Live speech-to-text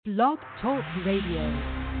Blog Talk Radio.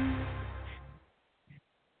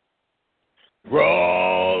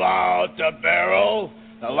 Roll out the barrel.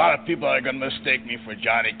 A lot of people are going to mistake me for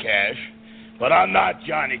Johnny Cash, but I'm not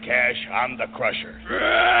Johnny Cash. I'm the Crusher.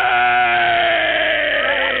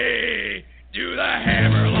 Hey! Do the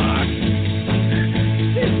hammerlock. Do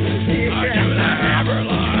the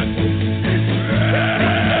hammerlock.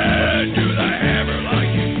 Do the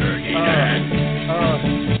hammerlock, you turkey head.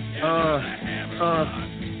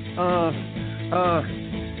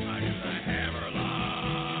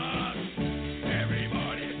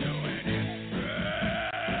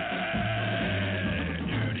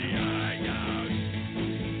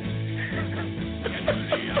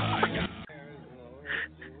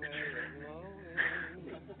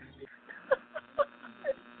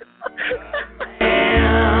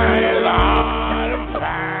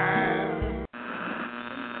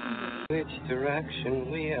 Which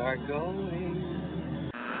direction we are going?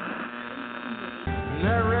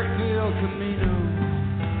 That wrecked the El Camino.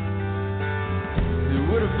 It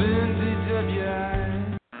would have been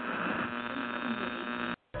DWI.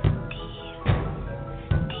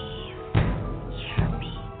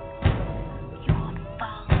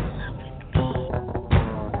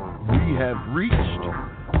 We have reached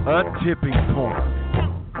a tipping point.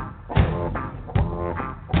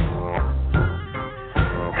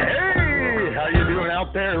 Hey, how you doing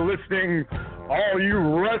out there listening, all you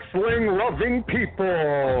wrestling-loving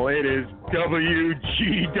people? It is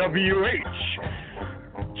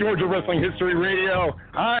WGWH, Georgia Wrestling History Radio.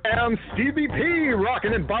 I am Stevie P,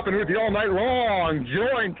 rocking and bopping with you all night long,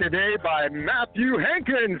 joined today by Matthew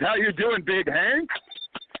Hankins. How you doing, Big Hank?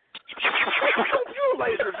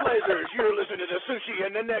 Lasers, you're listening to Sushi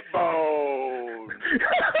and the Neck Bone.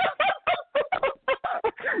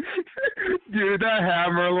 Dude, the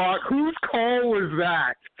hammerlock. Whose call was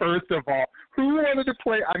that, first of all? Who wanted to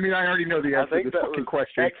play? I mean, I already know the answer to this fucking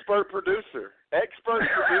question. Expert producer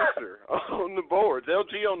on the boards.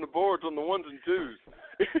 LG on the boards on the ones and twos.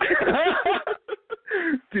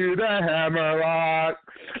 Dude, the hammerlock.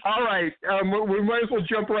 All right, we might as well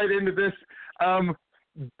jump right into this.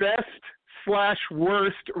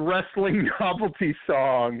 Best/worst wrestling novelty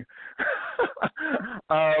song.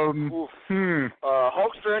 Hulkster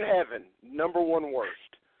in Heaven, number one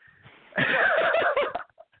worst.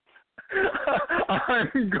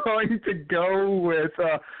 I'm going to go with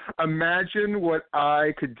Imagine What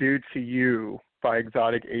I Could Do to You by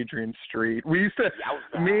Exotic Adrian Street. We used to,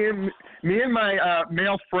 me and my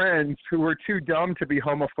male friends who were too dumb to be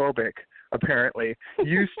homophobic, apparently,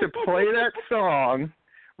 used to play that song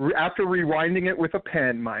after rewinding it with a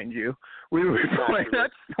pen, mind you. We would play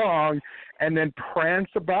that song and then prance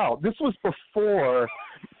about. This was before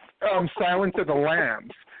Silence of the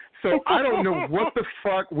Lambs. So I don't know what the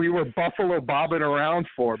fuck we were Buffalo bobbing around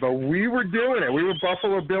for, but we were doing it. We were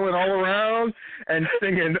Buffalo billing all around and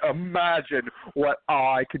singing Imagine What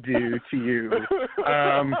I Could Do to You.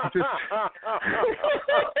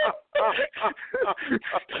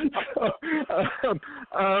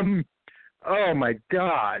 Oh my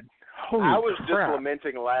God! Holy I was crap. just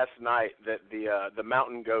lamenting last night that the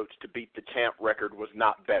Mountain Goats to beat the champ record was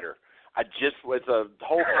not better. It's a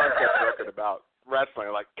whole concept record about wrestling.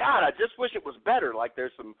 Like, God, I just wish it was better. Like,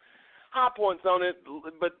 there's some high points on it,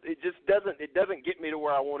 but it just doesn't get me to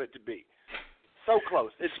where I want it to be. So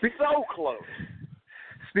close. It's so close.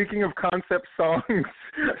 Speaking of concept songs,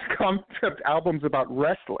 concept albums about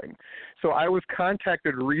wrestling, so I was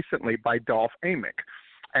contacted recently by Dolph Amick.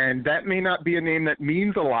 And that may not be a name that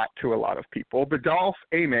means a lot to a lot of people, but Dolph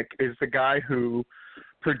Amick is the guy who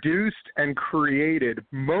produced and created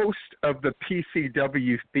most of the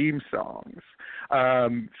PCW theme songs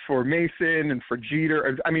for Mason and for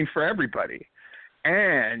Jeter, for everybody,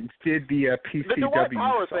 and did the PCW The Dwight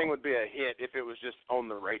Power song. thing would be a hit if it was just on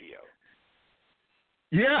the radio.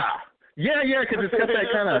 Yeah, because it's got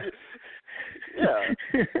that kind of... Yeah.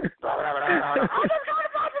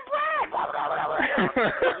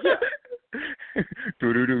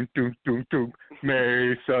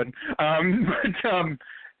 Mason.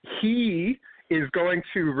 He is going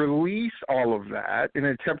to release all of that in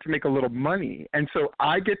an attempt to make a little money, and so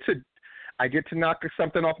I get to knock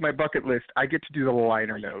something off my bucket list. I get to do the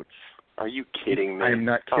liner notes. Are you kidding me? I am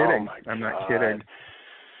not kidding. Oh I'm not kidding.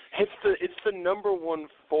 It's the number one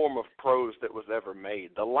form of prose that was ever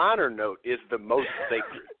made. The liner note is the most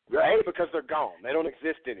sacred, right? Because they're gone. They don't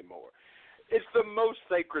exist anymore. It's the most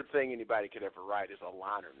sacred thing anybody could ever write is a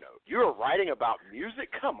liner note. You're writing about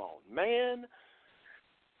music? Come on, man.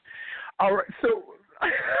 All right, so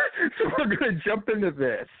we're going to jump into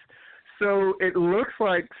this. So it looks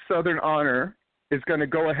like Southern Honor is going to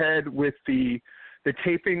go ahead with the the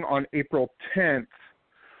taping on April 10th,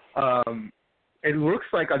 it looks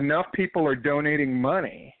like enough people are donating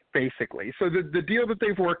money, basically. So the deal that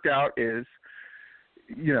they've worked out is,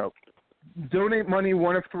 donate money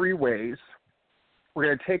one of three ways. We're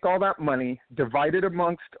going to take all that money, divide it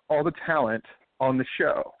amongst all the talent on the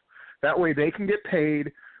show. That way they can get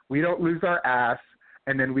paid, we don't lose our ass,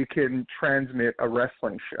 and then we can transmit a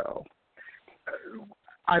wrestling show.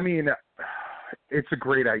 I mean, it's a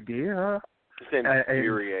great idea. It's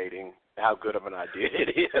infuriating how good of an idea it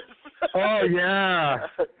is. Oh, yeah.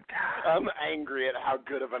 I'm angry at how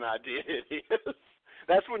good of an idea it is.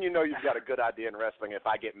 That's when you know you've got a good idea in wrestling, if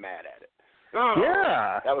I get mad at it. Oh,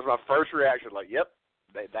 yeah. That was my first reaction, like, yep,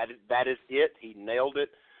 that is it. He nailed it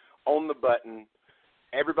on the button.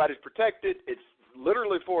 Everybody's protected. It's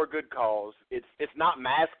literally for a good cause. It's not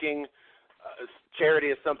masking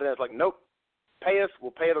charity as something that's like, nope, pay us,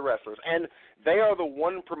 we'll pay the wrestlers. And they are the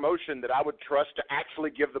one promotion that I would trust to actually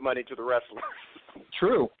give the money to the wrestlers.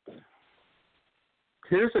 True.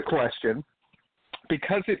 Here's a question.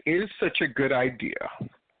 Because it is such a good idea,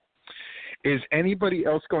 is anybody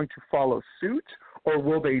else going to follow suit, or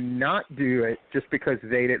will they not do it just because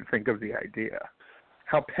they didn't think of the idea?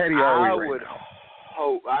 How petty are we right now? I would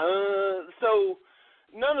hope. So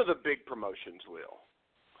none of the big promotions will.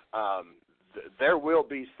 There will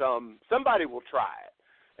be somebody will try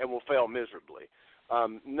it and will fail miserably.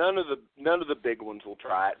 None of the big ones will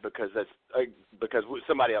try it because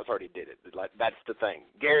somebody else already did it. Like, that's the thing.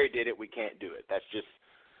 Gary did it. We can't do it. That's just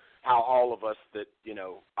how all of us that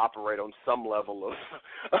operate on some level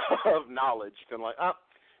of knowledge can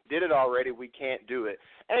did it already. We can't do it.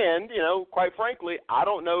 And quite frankly, I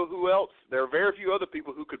don't know who else. There are very few other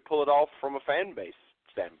people who could pull it off from a fan base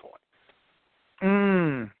standpoint.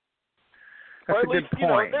 That's or at a least, good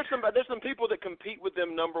point. There's some people that compete with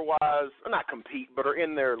them number-wise, not compete, but are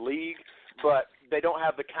in their league, but they don't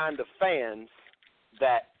have the kind of fans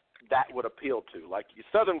that would appeal to. Like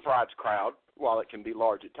Southern Fried's crowd, while it can be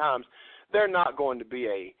large at times, they're not going to be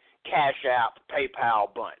a Cash App,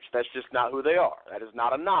 PayPal bunch. That's just not who they are. That is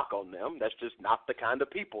not a knock on them. That's just not the kind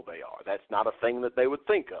of people they are. That's not a thing that they would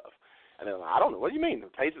think of. And then, I don't know. What do you mean?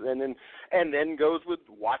 And then goes with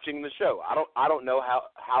watching the show. I don't know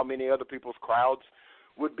how many other people's crowds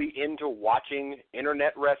would be into watching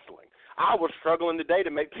internet wrestling. I was struggling today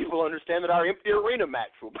to make people understand that our empty arena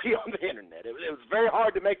match will be on the internet. It was very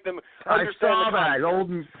hard to make them understand. I saw that.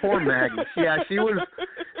 Old poor Maggie. Yeah, she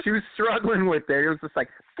was struggling with it. It was just like,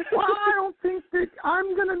 well, I don't think that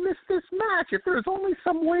I'm gonna miss this match if there's only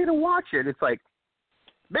some way to watch it. It's like,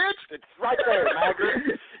 bitch, it's right there,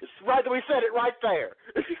 Maggie. It's right. We said it right there.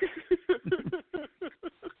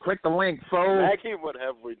 Click the link, folks. Maggie, what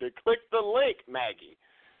have we done? Click the link, Maggie.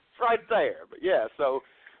 It's right there. But yeah, so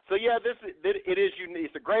yeah, it is unique.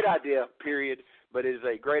 It's a great idea, period. But it is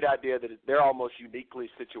a great idea that they're almost uniquely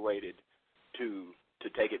situated to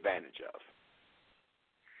take advantage of.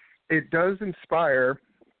 It does inspire.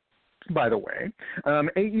 By the way,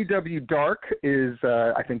 AEW Dark is,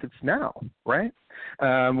 I think it's now, right?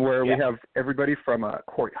 Where we have everybody from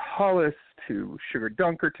Corey Hollis to Sugar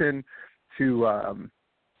Dunkerton to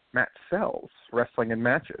Matt Sells wrestling in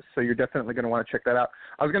matches. So you're definitely going to want to check that out.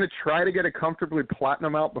 I was going to try to get it comfortably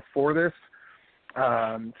platinum out before this,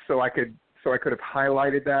 so I could have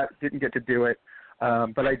highlighted that. Didn't get to do it.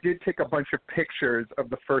 But I did take a bunch of pictures of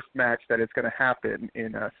the first match that is going to happen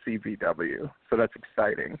in CVW, so that's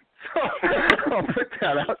exciting. So I'll put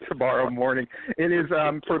that out tomorrow morning. It is,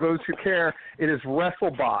 for those who care, it is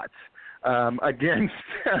WrestleBot against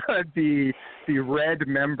the red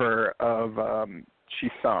member of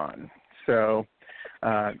Chisan. So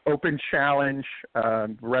open challenge.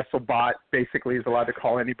 WrestleBot basically is allowed to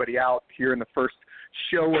call anybody out here in the first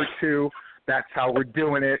show or two. That's how we're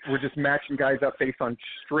doing it. We're just matching guys up based on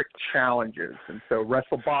strict challenges. And so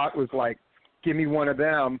WrestleBot was like, give me one of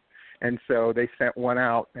them. And so they sent one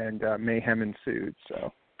out, and mayhem ensued.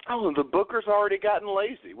 So. Oh, the booker's already gotten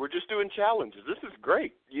lazy. We're just doing challenges. This is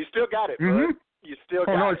great. You still got it, bud. You still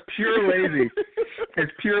got it. Oh, no, it's pure lazy.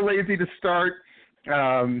 It's pure lazy to start,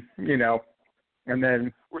 and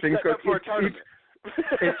then we're things setting up for a tournament.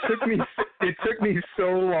 It took me so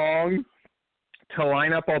long to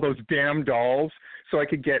line up all those damn dolls so I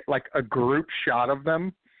could get like a group shot of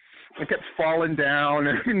them. I kept falling down.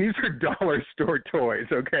 I mean, these are dollar store toys,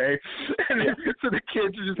 okay? And so the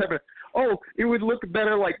kids are just having, it would look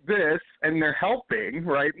better like this, and they're helping,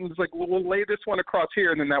 right? And it's like, well, we'll lay this one across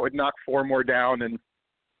here, and then that would knock four more down, and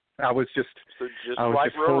I was just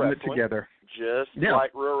holding it together.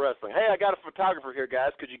 Like real wrestling. Hey, I got a photographer here,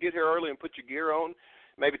 guys. Could you get here early and put your gear on?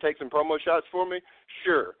 Maybe take some promo shots for me?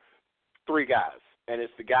 Sure. 3 guys, and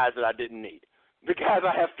it's the guys that I didn't need. The guys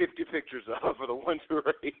I have 50 pictures of are the ones who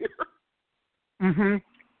are here. Mm-hmm.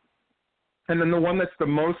 And then the one that's the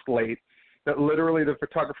most late, that literally the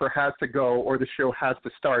photographer has to go or the show has to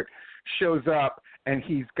start, shows up and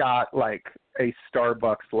he's got like a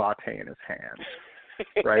Starbucks latte in his hand,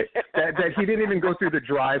 right? that he didn't even go through the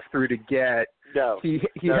drive-through to get. No. He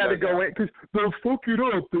had to go in because they'll fuck it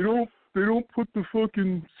up. They don't put the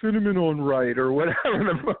fucking cinnamon on right or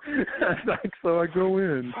whatever. Like, so I go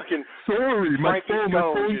in. Fucking sorry, my phone's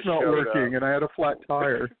not working, up. and I had a flat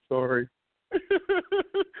tire. Sorry.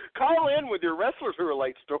 Call in with your wrestlers who are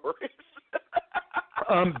late stories.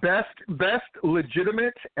 Best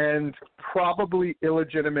legitimate and probably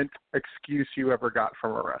illegitimate excuse you ever got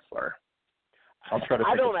from a wrestler. I'll try to.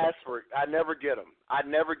 I don't ask for it. I never get them. I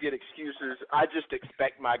never get excuses. I just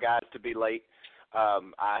expect my guys to be late.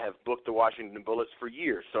 I have booked the Washington Bullets for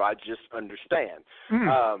years, so I just understand.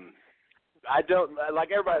 I don't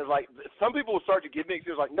like everybody's like. Some people will start to give me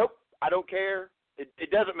excuses like, nope, I don't care.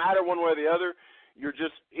 It doesn't matter one way or the other. You're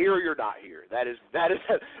just here or you're not here. That is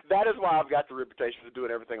why I've got the reputation of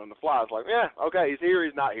doing everything on the fly. It's like, yeah, okay, he's here,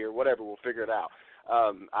 he's not here, whatever, we'll figure it out.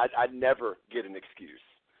 I never get an excuse.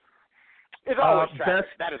 It's always traffic.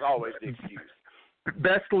 That is always the excuse.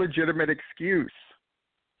 Best legitimate excuse.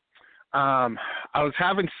 I was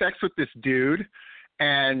having sex with this dude,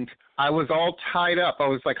 and I was all tied up. I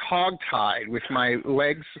was like hog-tied with my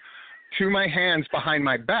legs to my hands behind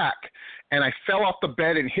my back, and I fell off the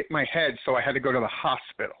bed and hit my head, so I had to go to the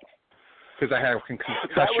hospital because I had a concussion.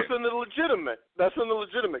 That was in the legitimate. That's in the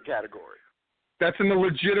legitimate category. That's in the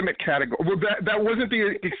legitimate category. Well, that wasn't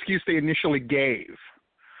the excuse they initially gave,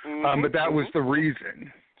 but that was the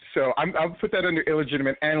reason. So I'll put that under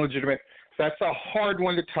illegitimate and legitimate. That's a hard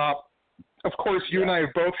one to top. Of course, you and I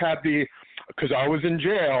have both had because I was in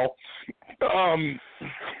jail. That's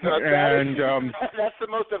the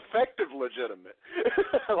most effective legitimate.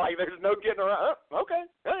 Like, there's no getting around. Oh, okay.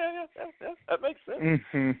 Yeah. That makes sense.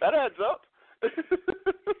 Mm-hmm. That adds up.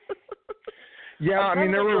 Yeah, I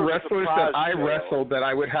mean, there were wrestlers that I wrestled that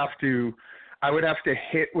I would have to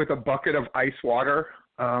hit with a bucket of ice water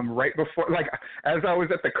right before, like, as I was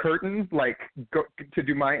at the curtain, like, go to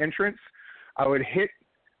do my entrance, I would hit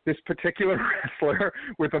this particular wrestler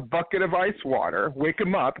with a bucket of ice water, wake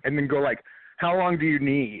him up, and then go like, how long do you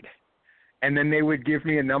need? And then they would give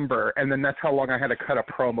me a number, and then that's how long I had to cut a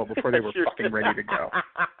promo before they were fucking ready to go.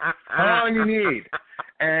 How long do you need?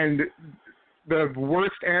 And the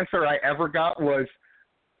worst answer I ever got was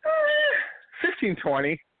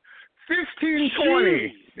 15-20.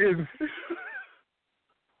 15-20 is...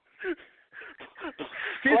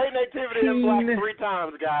 Blatant activity in black 3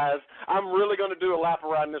 times, guys. I'm really going to do a lap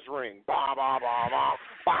around this ring. Why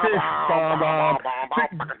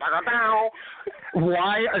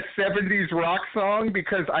a 70s rock song?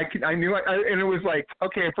 Because I knew it, and it was like,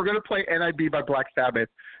 okay, if we're going to play NIB by Black Sabbath,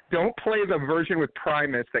 don't play the version with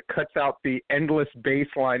Primus that cuts out the endless bass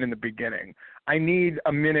line in the beginning. I need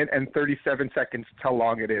 1 minute and 37 seconds, how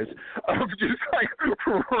long it is, of just like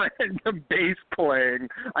random bass playing.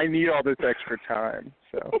 I need all this extra time.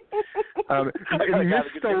 So,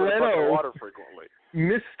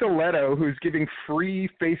 Miss Stiletto, who's giving free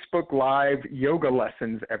Facebook Live yoga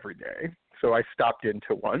lessons every day. So I stopped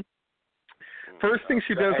into one. First thing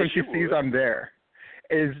she does when she sees I'm there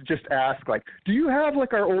is just ask, like, do you have,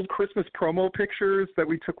 like, our old Christmas promo pictures that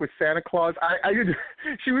we took with Santa Claus?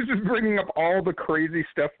 She was just bringing up all the crazy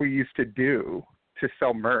stuff we used to do to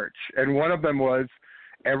sell merch. And one of them was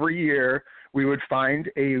every year we would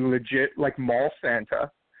find a legit, like, mall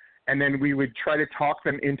Santa, and then we would try to talk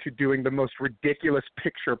them into doing the most ridiculous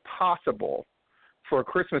picture possible for a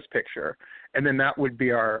Christmas picture. And then that would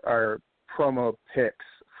be our promo pics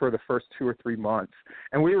for the first 2 or 3 months.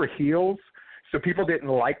 And we were heels, so people didn't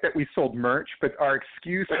like that we sold merch, but our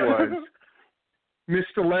excuse was Miss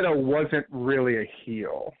Stiletto wasn't really a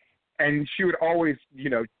heel. And she would always,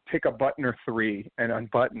 take a button or 3 and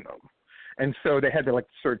unbutton them. And so they had the, like,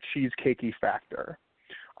 sort of cheesecakey factor.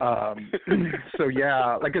 So,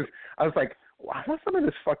 yeah, like, I was like, well, I want some of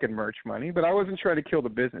this fucking merch money, but I wasn't trying to kill the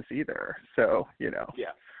business either. So,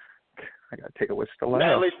 Yeah. I got to take it with Stiletto.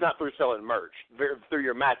 No, at least not through selling merch. Through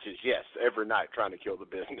your matches, yes, every night trying to kill the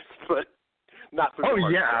business, but not through the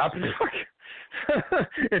merch.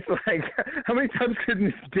 It's like, how many times could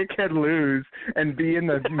this dickhead lose and be in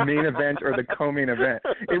the main event or the co-main event?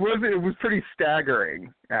 It was pretty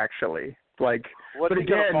staggering, actually. Like, what's he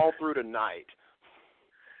going to fall through tonight?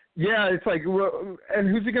 Yeah, it's like, well, and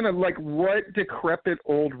who's he gonna, like, what decrepit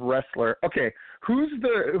old wrestler? Okay, who's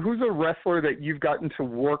a wrestler that you've gotten to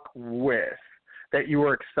work with that you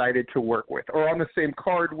were excited to work with, or on the same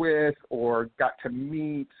card with, or got to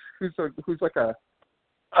meet? Who's like a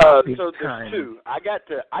so there's two. I got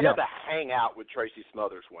to hang out with Tracy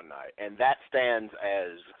Smothers one night, and that stands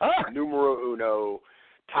as numero uno,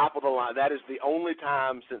 top of the line. That is the only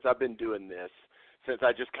time since I've been doing this, since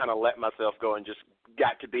I just kind of let myself go and just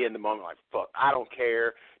got to be in the moment like, fuck, I don't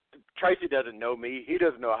care. Tracy doesn't know me. He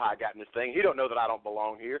doesn't know how I got in this thing. He don't know that I don't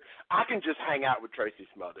belong here. I can just hang out with Tracy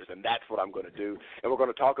Smothers, and that's what I'm going to do. And we're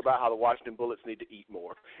going to talk about how the Washington Bullets need to eat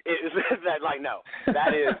more.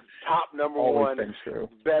 That is top number one,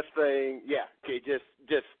 best thing. Yeah, okay, just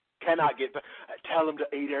cannot get. Tell them to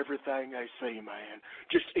eat everything they see, man.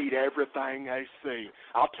 Just eat everything they see.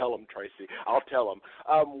 I'll tell them, Tracy. I'll tell them.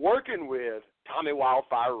 Working with Tommy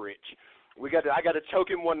Wildfire Rich. I got to choke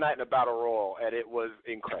him one night in a battle royal, and it was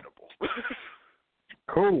incredible.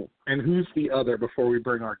 Cool. And who's the other before we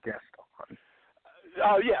bring our guest on?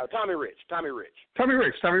 Oh, yeah, Tommy Rich.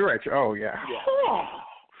 Oh, yeah.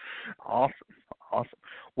 Awesome.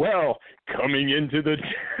 Well, coming into the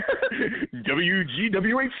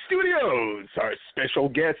WGWH studios, our special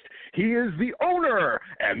guest, he is the owner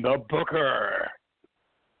and the booker.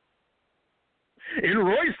 In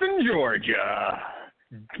Royston, Georgia,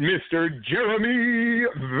 Mr. Jeremy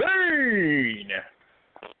Vane.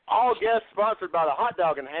 All guests sponsored by the Hot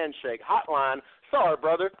Dog and Handshake Hotline. Sorry,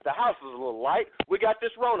 brother, the house is a little light. We got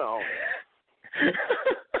this Rona on.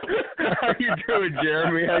 How you doing,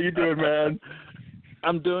 Jeremy? How you doing, man?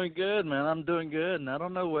 I'm doing good, man. I'm doing good, and I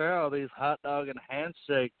don't know where all these hot dog and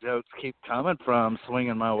handshake jokes keep coming from,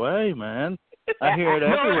 swinging my way, man. I hear it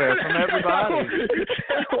everywhere from everybody.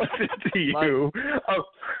 That wasn't to you.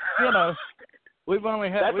 You know, we've been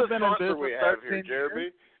in business we for have 13 here, Jeremy.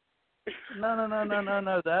 years.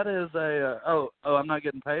 No. That is a I'm not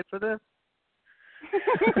getting paid for this?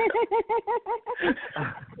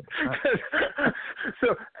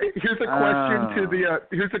 So here's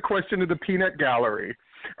a question to the peanut gallery.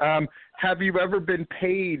 Have you ever been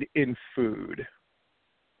paid in food?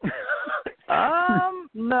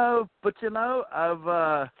 No, but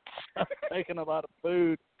I've taken a lot of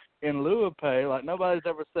food in lieu of pay. Like nobody's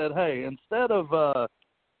ever said, hey, instead of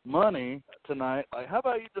money tonight, like how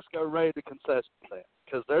about you just go raid the concession stand?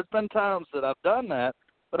 Because there's been times that I've done that,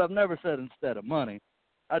 but I've never said instead of money.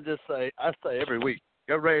 I say every week,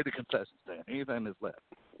 go raid the concession stand, anything that's left.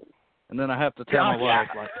 And then I have to tell my wife,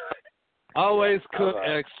 like, always cook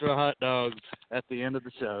extra hot dogs at the end of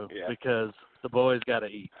the show because the boys got to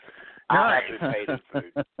eat. I have been paid in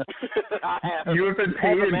food. You have been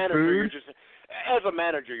paid in food? As a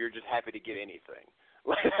manager, you're just happy to get anything.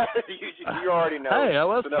 you already know. Hey, I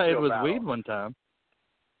was paid with weed one time.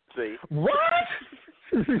 See? What?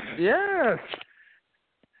 Yes.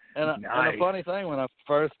 And a funny thing, when I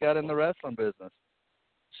first got in the wrestling business,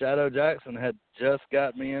 Shadow Jackson had just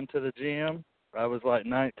got me into the gym. I was like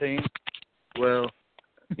 19. Well,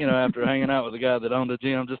 after hanging out with a guy that owned a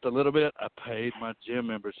gym just a little bit, I paid my gym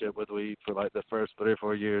membership with weed for like the first 3 or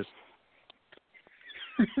 4 years.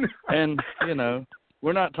 And,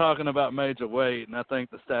 we're not talking about major weight, and I think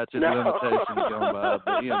the statute of limitations gone by,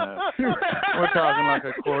 but, we're talking like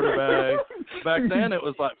a quarter bag. Back then it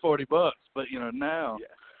was like $40, but, now.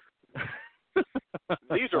 Yeah.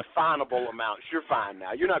 These are finable amounts. You're fine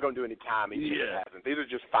now. You're not going to do any time. These are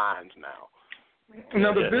just fines now.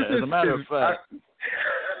 Now, the business as a matter of fact,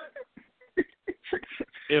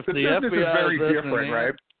 if the FBI is very different,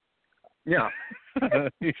 right? Yeah.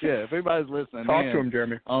 Yeah, if anybody's listening talk to him,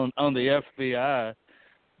 Jeremy. On the FBI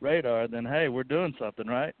radar, then hey, we're doing something,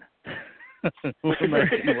 right? We're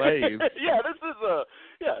making waves.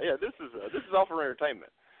 This is all for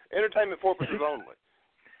entertainment. Entertainment purposes only.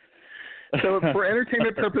 So for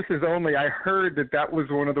entertainment purposes only, I heard that was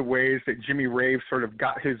one of the ways that Jimmy Rave sort of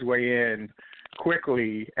got his way in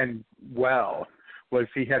quickly and well, was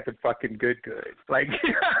he had the fucking good. Like,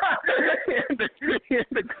 he had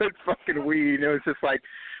the good fucking weed. It was just like,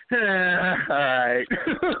 all right,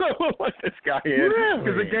 let this guy in.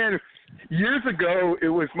 Because, again, years ago, it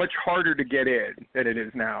was much harder to get in than it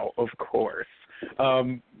is now, of course.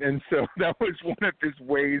 And so that was one of his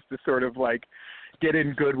ways to sort of, like, get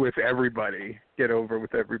in good with everybody, get over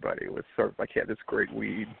with everybody. It was sort of like he had this great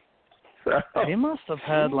weed. So. He must have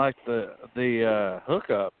had like the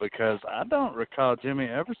hookup, because I don't recall Jimmy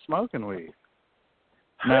ever smoking weed.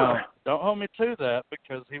 Now, don't hold me to that,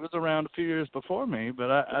 because he was around a few years before me,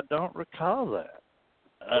 but I don't recall that.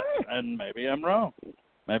 And maybe I'm wrong.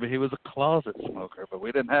 Maybe he was a closet smoker, but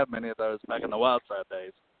we didn't have many of those back in the Wild Side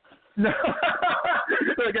days. No.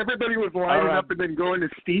 Like everybody was lining up and then going to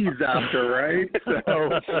Steve's after, right?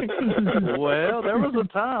 So. Well, there was a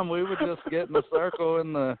time we would just get in a circle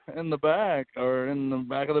in the back or in the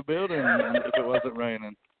back of the building if it wasn't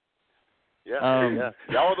raining. Yeah,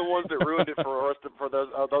 Y'all are the ones that ruined it for us, for those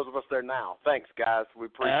of us there now. Thanks, guys. We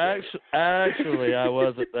appreciate it. Actually, I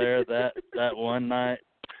wasn't there that one night,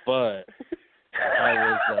 but I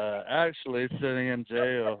was actually sitting in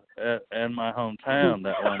jail in my hometown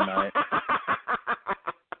that one night.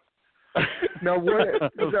 No,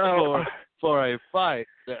 what? No. For a fight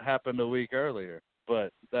that happened a week earlier,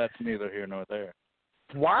 but that's neither here nor there.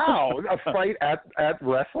 Wow, a fight at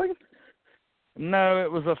wrestling? No, it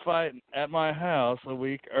was a fight at my house a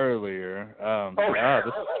week earlier.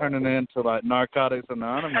 This is turning into like Narcotics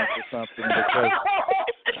Anonymous or something, because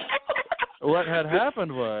what had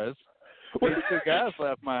happened was these two guys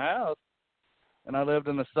left my house, and I lived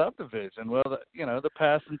in a subdivision. Well, the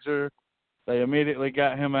passenger, they immediately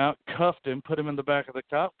got him out, cuffed him, put him in the back of the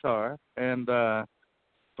cop car, and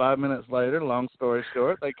 5 minutes later, long story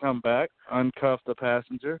short, they come back, uncuff the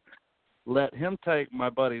passenger, let him take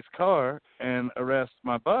my buddy's car and arrest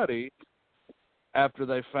my buddy after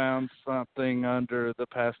they found something under the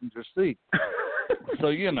passenger seat. So,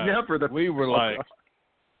 we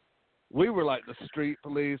were like the street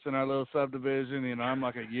police in our little subdivision. I'm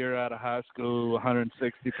like a year out of high school,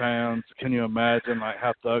 160 pounds. Can you imagine like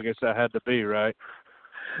how thuggish I had to be, right?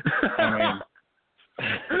 I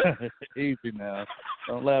mean, easy now.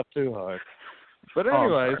 Don't laugh too hard. But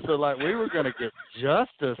anyway, so like we were going to get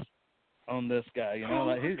justice on this guy,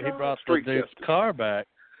 like he brought the dude's car back.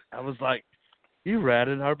 I was like, you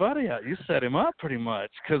ratted our buddy out. You set him up pretty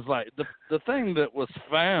much, because like the thing that was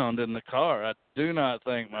found in the car, I do not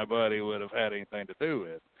think my buddy would have had anything to do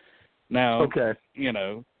with. Now,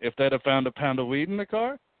 if they'd have found a pound of weed in the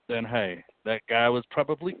car, then hey, that guy was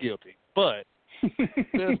probably guilty. But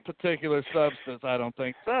this particular substance, I don't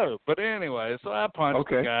think so. But anyway, so I punched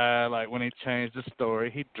the guy. Like when he changed the story,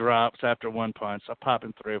 he drops after one punch. I pop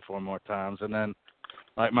him 3 or 4 more times, and then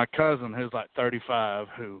like my cousin, who's like 35,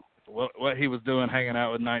 who what he was doing hanging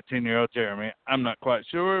out with 19-year-old Jeremy, I'm not quite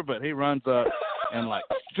sure, but he runs up and like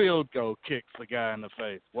field goal kicks the guy in the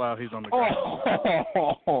face while he's on the ground.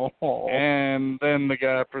 And then the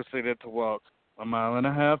guy proceeded to walk 1.5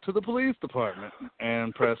 miles to the police department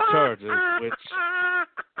and press charges, which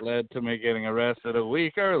led to me getting arrested a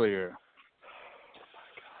week earlier.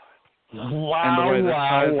 Wow! And the way that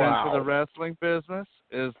ties into the wrestling business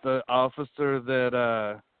is the officer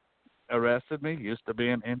that arrested me used to be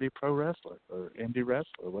an indie pro wrestler or indie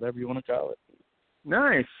wrestler, whatever you want to call it.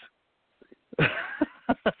 Nice.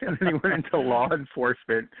 And then he went into law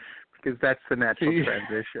enforcement because that's the natural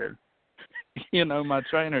transition. My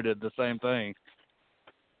trainer did the same thing.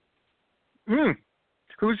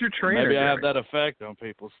 Who's your trainer? Maybe I have that effect on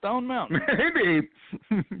people. Stone Mountain. Maybe.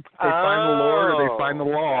 They find the Lord or they find the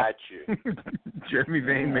law. Got you. Jeremy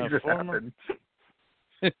Vane makes it happen.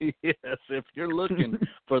 Yes, if you're looking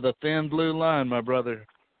for the thin blue line, my brother,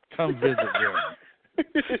 come visit Jeremy.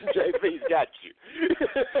 JP's got you.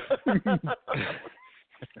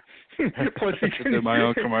 I should do my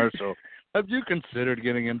own commercial. Have you considered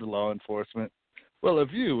getting into law enforcement? Well,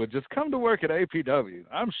 if you would just come to work at APW,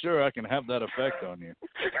 I'm sure I can have that effect on you.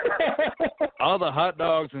 All the hot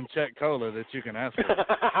dogs and Czech Cola that you can ask for.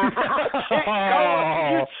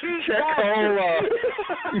 Czech Cola.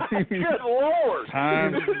 Good Lord.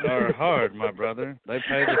 Times are hard, my brother. They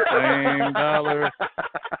pay the same dollar.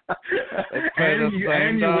 They pay the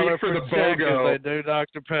same dollar for the Czech as they do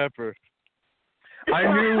Dr. Pepper. I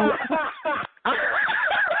knew.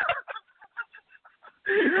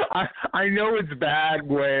 I know it's bad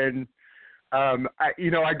when,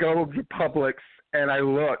 I go to Publix and I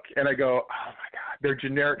look and I go, oh my God, they're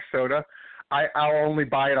generic soda. I'll only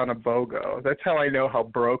buy it on a BOGO. That's how I know how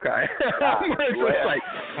broke I am. It's just like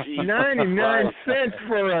 99 cents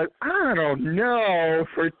for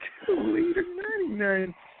for 2 liters,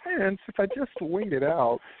 99 cents if I just wait it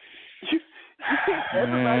out. You think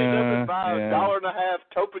everybody doesn't buy $1.50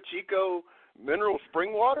 Topo Chico mineral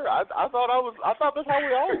spring water? I thought that's how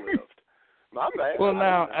we all lived. My bad. Well,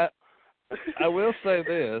 now I will say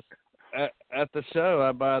this: at the show,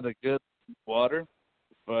 I buy the good water,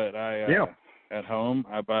 but at home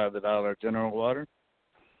I buy the Dollar General water,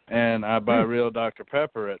 and I buy real Dr.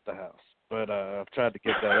 Pepper at the house. But I've tried to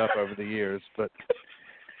get that up over the years. But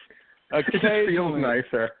it just feels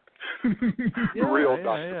nicer. Real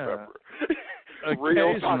Dr. Pepper.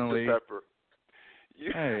 Real Dr. Pepper.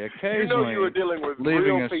 Occasionally, you were dealing with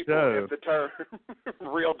real people if the term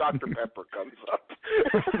real Dr. Pepper comes up.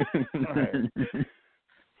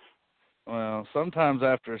 Well, sometimes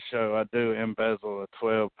after a show, I do embezzle a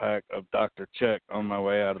 12-pack of Dr. Check on my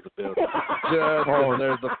way out of the building. Just so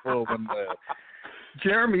there's a full one left.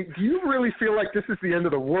 Jeremy, do you really feel like this is the end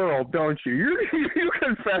of the world, don't you? You're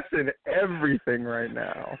confessing everything right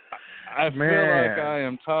now. I feel like I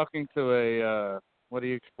am talking to a what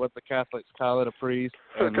the Catholics call it, a priest.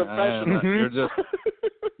 And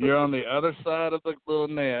you're on the other side of the little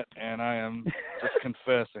net, and I am just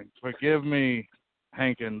confessing. Forgive me,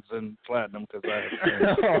 Hankins and Platinum, because I have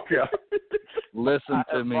changed. Oh God! Listen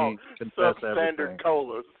to me confess everything. Substandard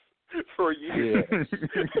colas for years. Yes.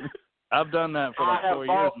 I've done that for like 4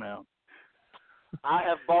 years now. I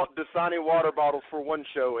have bought Dasani water bottles for one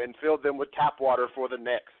show and filled them with tap water for the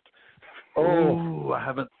next. Oh, I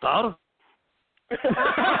haven't thought of.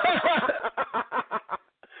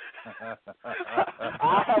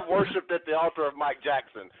 I have worshipped at the altar of Mike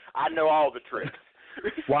Jackson. I know all the tricks.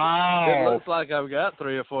 Wow! It looks like I've got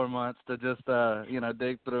 3 or 4 months to just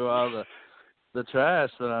dig through all the trash.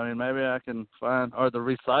 So I mean, maybe I can find, or the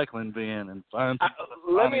recycling bin, and find.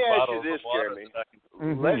 Let me ask you this, Jeremy.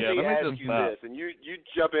 Let me ask you this, and you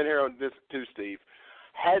jump in here on this too, Steve.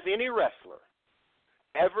 Has any wrestler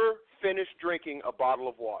ever finished drinking a bottle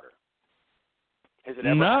of water? Has it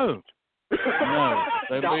ever happened? No.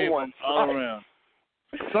 They Not leave once. them all around.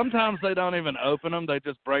 Sometimes they don't even open them. They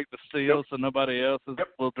just break the seal so nobody else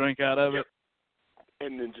will drink out of it.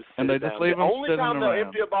 And then just they down. just leave them only sitting time they'll around.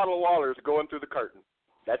 empty a bottle of water is going through the curtain.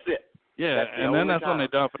 That's it. Yeah, and then that's when they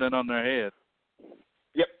dumping it on their head.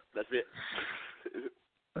 Yep, that's it.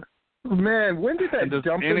 Man, when did that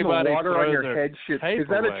dumping the water on your head shit?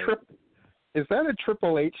 Is that a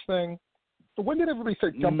Triple H thing? When did everybody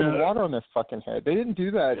start dumping water on their fucking head? They didn't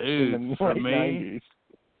do that in the late 90s.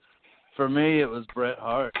 For me, it was Bret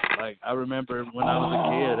Hart. Like, I remember when I was a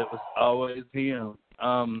kid, it was always him.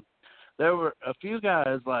 There were a few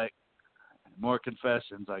guys, like, more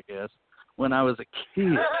confessions, I guess. When I was a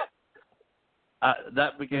kid,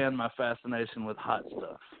 that began my fascination with hot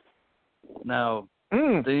stuff. Now,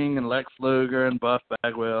 Sting and Lex Luger and Buff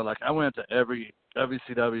Bagwell, like, I went to every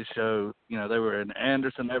WCW show. You know, they were in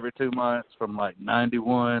Anderson every 2 months from, like,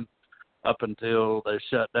 91 up until they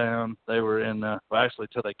shut down. They were in, actually,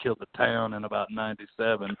 till they killed the town in about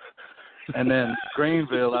 97. And then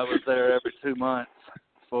Greenville, I was there every 2 months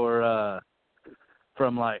for,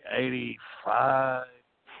 from, like, 85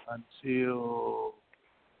 until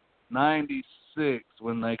 96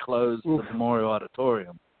 when they closed the Memorial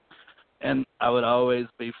Auditorium. And I would always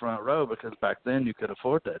be front row because back then you could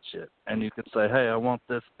afford that shit. And you could say, hey, I want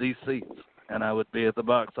these seats. And I would be at the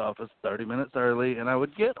box office 30 minutes early, and I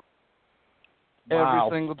would get them every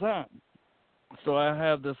single time. So I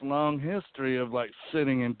have this long history of, like,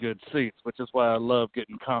 sitting in good seats, which is why I love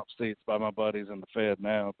getting comp seats by my buddies in the Fed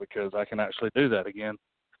now, because I can actually do that again.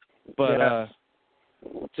 But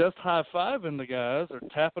just high-fiving the guys or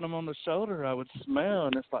tapping them on the shoulder, I would smell,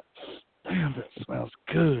 and it's like, damn, that smells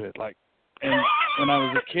good. Like, and when I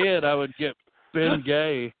was a kid, I would get Ben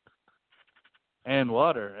Gay and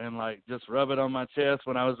water and, like, just rub it on my chest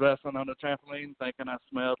when I was wrestling on the trampoline, thinking I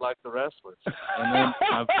smelled like the wrestlers. And then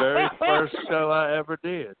my very first show I ever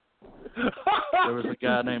did, there was a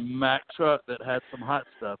guy named Mac Truck that had some hot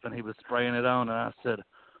stuff, and he was spraying it on, and I said,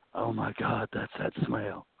 oh, my God, that's that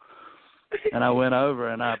smell. And I went over,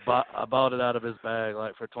 and I bought it out of his bag,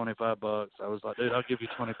 like, for $25. I was like, dude, I'll give you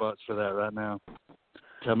 $20 for that right now.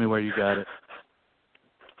 Tell me where you got it.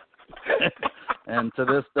 And to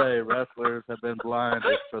this day, wrestlers have been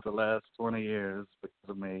blinded for the last 20 years because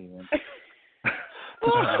of me.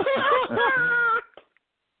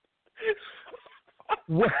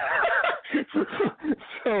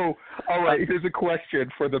 So, all right, here's a question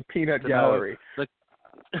for the Peanut Gallery.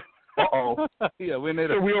 Uh-oh. Yeah, we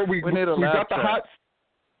need a we got the hot.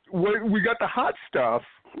 We got the hot stuff,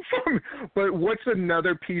 but what's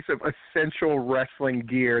another piece of essential wrestling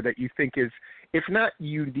gear that you think is, if not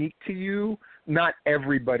unique to you, not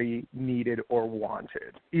everybody needed or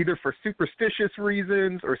wanted, either for superstitious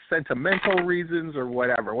reasons or sentimental reasons or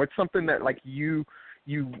whatever? What's something that, like, you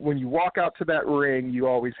when you walk out to that ring, you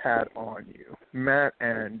always had on you? Matt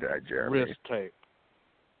and Jeremy. Wrist tape.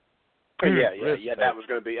 Yeah, that was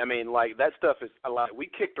going to be, I mean, like, that stuff is a lot. We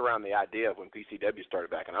kicked around the idea of when PCW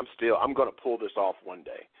started back, and I'm going to pull this off one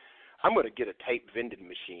day. I'm going to get a tape vending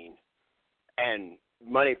machine, and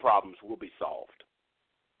money problems will be solved.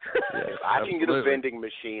 If I can get a vending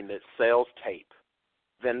machine that sells tape,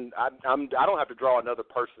 then I don't have to draw another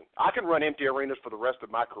person. I can run empty arenas for the rest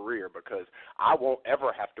of my career because I won't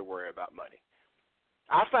ever have to worry about money.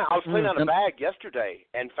 I was cleaning out a bag yesterday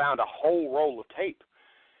and found a whole roll of tape.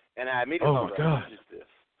 And I immediately thought, what is this?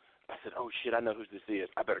 I said, "Oh shit, I know who this is.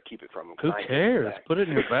 I better keep it from him." Who cares? Put it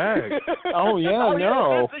in your bag. Oh yeah,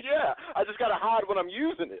 no. Yeah, I just gotta hide when I'm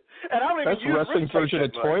using it, and I don't even That's use wrestling wrist tape version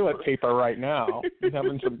of that much. toilet paper right now. He's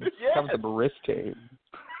having some wrist tape.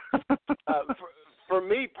 For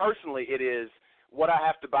me personally, it is what I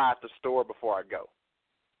have to buy at the store before I go.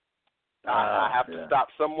 I have to stop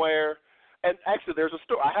somewhere, and actually, there's a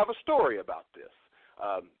story. I have a story about this.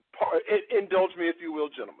 Indulge me, if you will,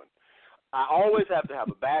 gentlemen. I always have to have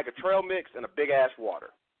a bag of trail mix and a big-ass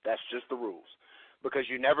water. That's just the rules. Because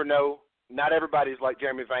you never know. Not everybody's like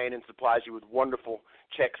Jeremy Vane and supplies you with wonderful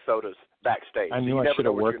Czech sodas backstage. I knew I should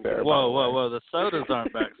have worked there. Whoa. The sodas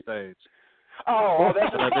aren't backstage. Oh,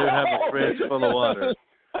 that's I do have a fridge full of water.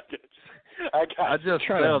 I just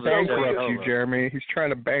trying to bankrupt you, Jeremy. He's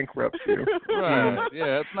trying to bankrupt you. Right.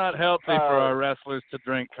 Yeah, it's not healthy for our wrestlers to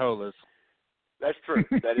drink colas. That's true.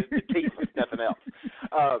 That is the key, if nothing else.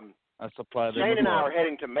 I supply them. Shane and I are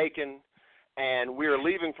heading to Macon, and we are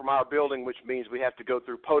leaving from our building, which means we have to go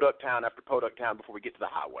through Podunk Town after Podunk Town before we get to the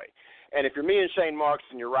highway. And if you're me and Shane Marks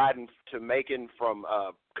and you're riding to Macon from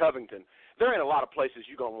Covington, there ain't a lot of places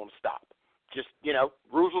you're going to want to stop. Just,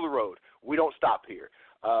 rules of the road. We don't stop here.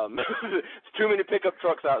 There's too many pickup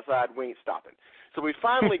trucks outside. We ain't stopping. So we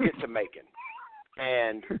finally get to Macon,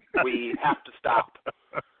 and we have to stop.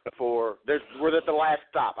 We're at the last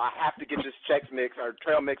stop. I have to get this Chex Mix or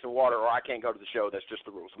trail mix of water, or I can't go to the show. That's just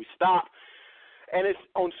the rules. We stop, and it's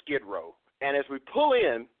on Skid Row. And as we pull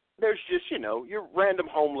in, there's just your random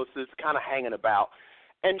homelesses kind of hanging about.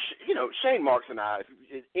 And Shane Marks and I,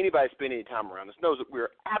 if anybody spent any time around us, knows that we're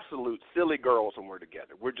absolute silly girls when we're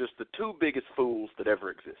together. We're just the two biggest fools that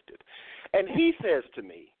ever existed. And he says to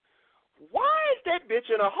me, "Why is that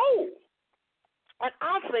bitch in a hole?" And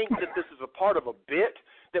I think that this is a part of a bit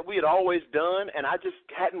that we had always done, and I just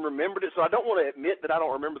hadn't remembered it, so I don't want to admit that I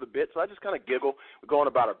don't remember the bit, so I just kind of giggle, going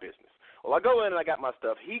about our business. Well, I go in and I got my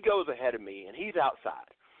stuff. He goes ahead of me, and he's outside.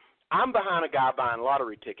 I'm behind a guy buying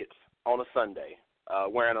lottery tickets on a Sunday,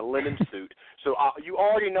 wearing a linen suit, so you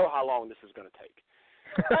already know how long this is going to take.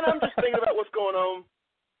 And I'm just thinking about what's going on,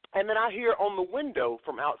 and then I hear on the window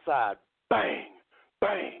from outside, bang,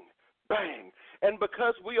 bang, bang. And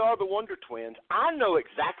because we are the Wonder Twins, I know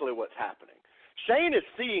exactly what's happening. Shane is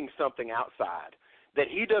seeing something outside that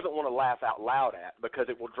he doesn't want to laugh out loud at because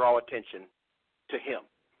it will draw attention to him.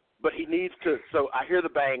 But he needs to, so I hear the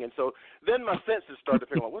bang, and so then my senses start to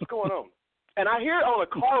figure out what's going on. And I hear it on a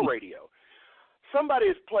car radio. Somebody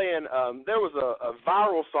is playing, there was a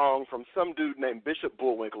viral song from some dude named Bishop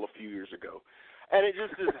Bullwinkle a few years ago. And it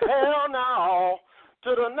just says, hell no.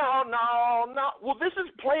 To the no. Well, this is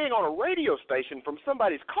playing on a radio station from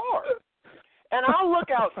somebody's car. And I look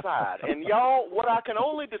outside, and y'all, what I can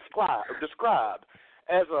only describe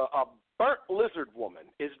as a burnt lizard woman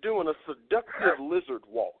is doing a seductive lizard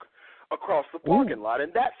walk across the parking lot,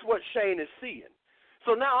 and that's what Shane is seeing.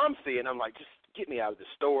 So now I'm like, just get me out of the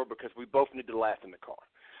store because we both need to laugh in the car.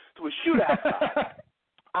 So we shoot outside.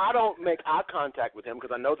 I don't make eye contact with him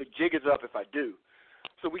because I know the jig is up if I do.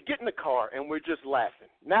 So we get in the car, and we're just laughing.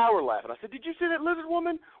 Now we're laughing. I said, "Did you see that lizard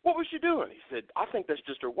woman? What was she doing?" He said, "I think that's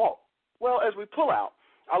just her walk." Well, as we pull out,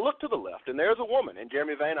 I look to the left, and there's a woman. And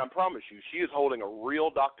Jeremy Vane, I promise you, she is holding a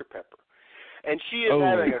real Dr. Pepper. And she is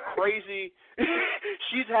having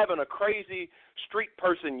she's having a crazy street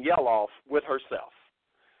person yell-off with herself.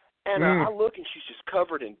 And I look, and she's just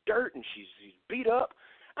covered in dirt, and she's beat up.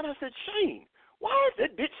 And I said, "Shane, why is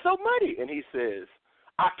that bitch so muddy?" And he says,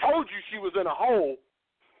 "I told you she was in a hole."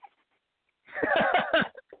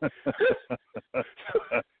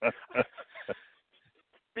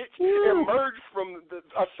 Bitch emerged from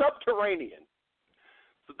a subterranean.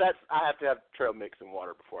 So I have to have trail mix and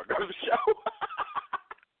water before I go to the show.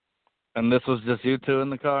 And this was just you two in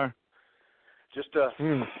the car? Just us.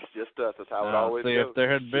 Just us. That's how it always goes. If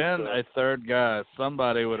there had been a third guy,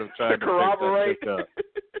 somebody would have tried to corroborate. pick that chick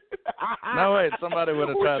up. No, wait, somebody would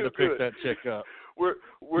have tried to pick that chick up. We're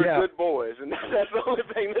good boys, and that's the only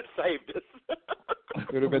thing that saved us.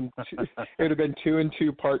 It would have been 2 and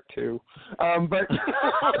 2 part 2. But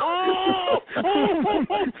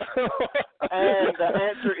and the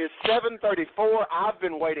answer is 7:34. I've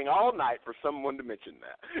been waiting all night for someone to mention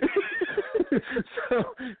that.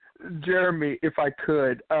 So, Jeremy, if I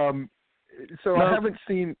could, so I haven't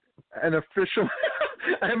seen an official.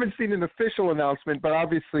 I haven't seen an official announcement, but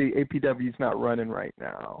obviously APW's not running right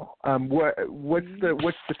now. What's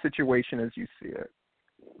the situation as you see it?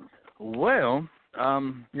 Well,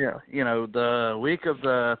 the week of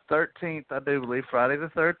the 13th, I do believe, Friday the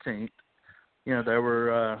 13th, there were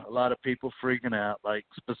a lot of people freaking out, like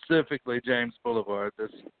specifically James Boulevard.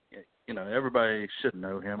 This, everybody should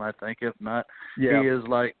know him, I think. If not, he is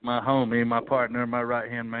like my homie, my partner, my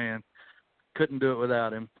right-hand man. Couldn't do it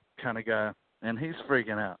without him kind of guy. And he's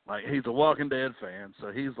freaking out. Like, he's a Walking Dead fan,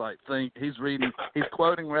 so he's like, he's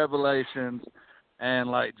quoting Revelations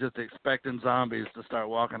and like just expecting zombies to start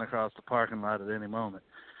walking across the parking lot at any moment.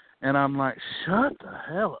 And I'm like, shut the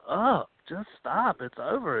hell up. Just stop. It's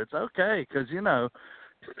over. It's okay. Because,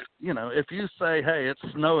 if you say, hey,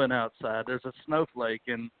 it's snowing outside, there's a snowflake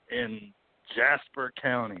in Jasper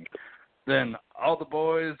County, then all the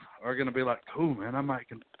boys are going to be like, cool, man, I might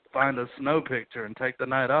can find a snow picture and take the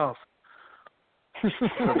night off. So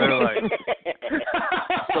they're like,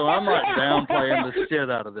 so I'm like downplaying the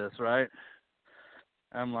shit out of this, right?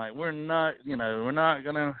 I'm like, we're not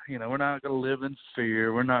gonna live in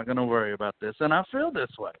fear. We're not gonna worry about this. And I feel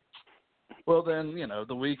this way. Well, then,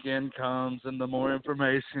 the weekend comes and the more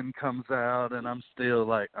information comes out, and I'm still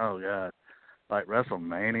like, oh God, like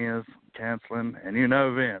WrestleMania's canceling, and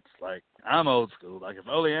Vince, like, I'm old school. Like, if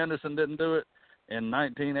Ole Anderson didn't do it in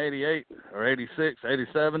 1988 or 86,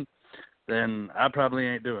 87, then I probably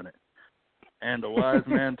ain't doing it. And a wise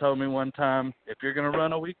man told me one time, if you're going to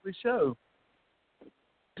run a weekly show,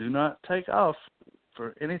 do not take off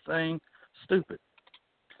for anything stupid.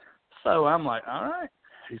 So I'm like, all right.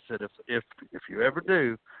 He said, if you ever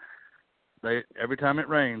do, every time it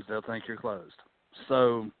rains, they'll think you're closed.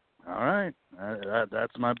 So, all right,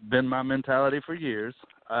 that's been my mentality for years.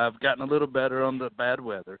 I've gotten a little better on the bad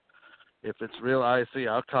weather. If it's real icy,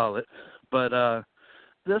 I'll call it. But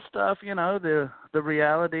this stuff, the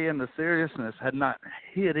reality and the seriousness had not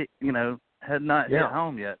hit it, hit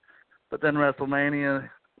home yet. But then WrestleMania,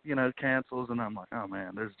 cancels, and I'm like, oh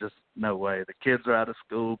man, there's just no way. The kids are out of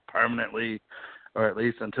school permanently, or at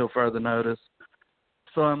least until further notice.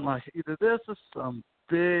 So I'm like, either this is some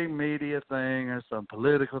big media thing or some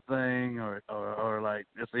political thing, or like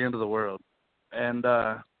it's the end of the world, and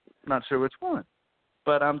not sure which one.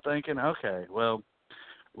 But I'm thinking, okay, well,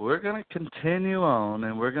 we're going to continue on,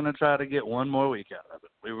 and we're going to try to get one more week out of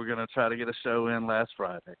it. We were going to try to get a show in last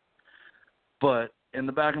Friday. But in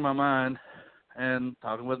the back of my mind, and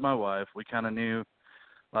talking with my wife, we kind of knew,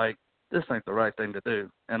 like, this ain't the right thing to do.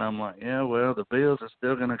 And I'm like, yeah, well, the bills are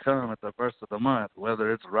still going to come at the first of the month,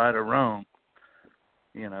 whether it's right or wrong.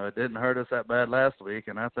 It didn't hurt us that bad last week,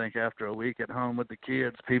 and I think after a week at home with the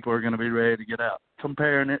kids, people are going to be ready to get out.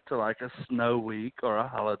 Comparing it to like a snow week or a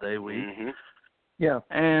holiday week. Mm-hmm. Yeah.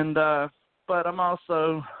 And but I'm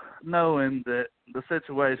also knowing that the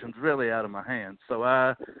situation's really out of my hands. So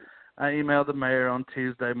I emailed the mayor on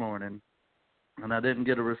Tuesday morning, and I didn't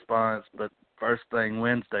get a response, but first thing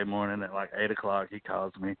Wednesday morning at like 8 o'clock, he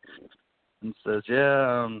calls me and says,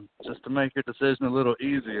 yeah, just to make your decision a little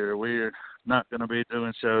easier, we're not going to be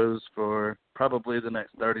doing shows for probably the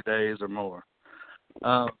next 30 days or more.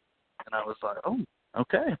 And I was like, oh,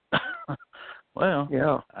 okay. Well,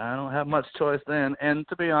 yeah, I don't have much choice then. And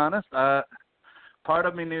to be honest, part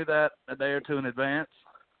of me knew that a day or two in advance,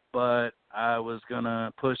 but I was going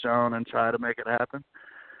to push on and try to make it happen.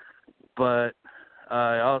 But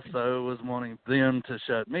I also was wanting them to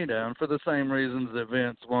shut me down for the same reasons that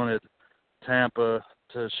Vince wanted Tampa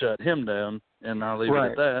to shut him down, and I'll leave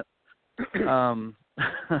it at that,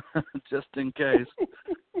 just in case.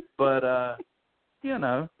 But,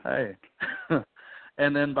 hey.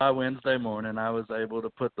 And then by Wednesday morning, I was able to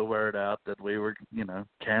put the word out that we were,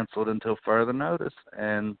 canceled until further notice.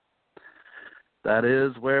 And that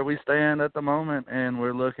is where we stand at the moment. And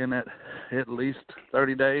we're looking at least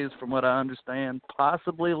 30 days from what I understand,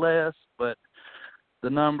 possibly less. But the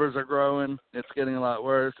numbers are growing. It's getting a lot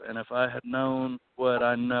worse. And if I had known what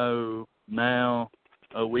I know now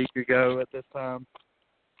a week ago at this time,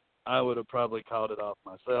 I would have probably called it off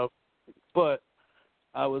myself. But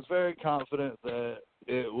I was very confident that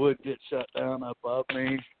it would get shut down above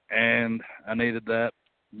me, and I needed that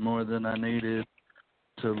more than I needed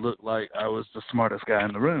to look like I was the smartest guy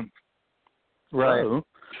in the room. Right. So,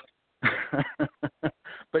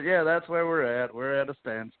 but, yeah, that's where we're at. We're at a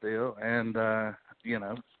standstill, and,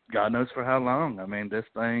 God knows for how long. I mean, this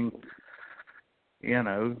thing,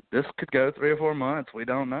 this could go 3 or 4 months. We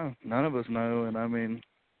don't know. None of us know, and, I mean,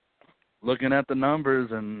 looking at the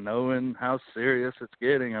numbers and knowing how serious it's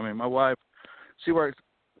getting. I mean, my wife, she works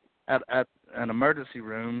at an emergency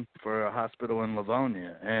room for a hospital in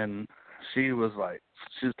Livonia, and she was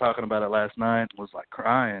talking about it last night, was like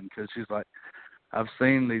crying because she's like, I've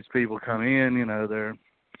seen these people come in,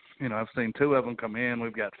 I've seen 2 of them come in.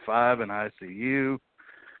 We've got 5 in ICU.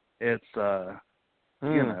 It's,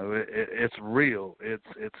 it's real.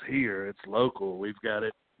 It's here. It's local. We've got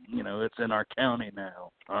it, it's in our county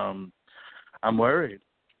now. I'm worried.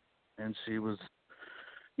 And she was,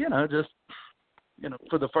 just,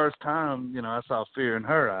 for the first time, I saw fear in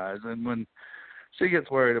her eyes. And when she gets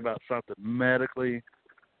worried about something medically,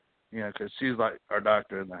 because she's like our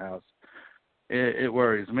doctor in the house, it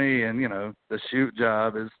worries me. And, the shoot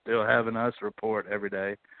job is still having us report every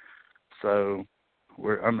day. So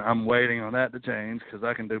I'm waiting on that to change because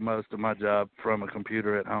I can do most of my job from a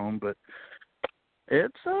computer at home. But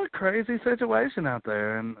it's a crazy situation out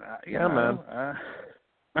there. And, man.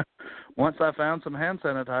 Once I found some hand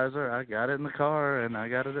sanitizer, I got it in the car and I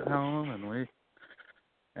got it at home,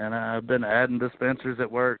 and I've been adding dispensers at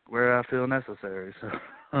work where I feel necessary. So,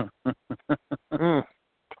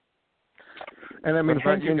 And I mean,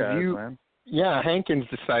 Hankins, man? Hankins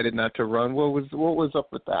decided not to run. What was up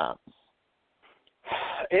with that?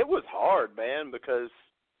 It was hard, man, because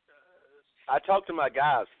I talked to my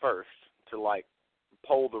guys first to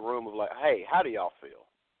poll the room of hey, how do y'all feel?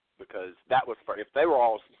 Because that was first. If they were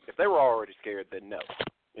already scared, then no,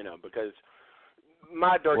 because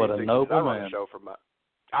my dirty thing is I run a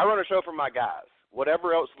show for my guys.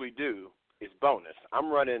 Whatever else we do is bonus.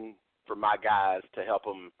 I'm running for my guys to help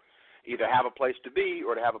them either have a place to be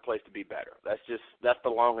or to have a place to be better. That's the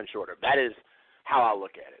long and short of it. That is how I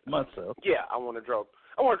look at it. Myself. Yeah, I want to draw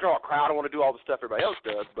a crowd. I want to do all the stuff everybody else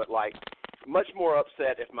does, but much more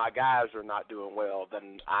upset if my guys are not doing well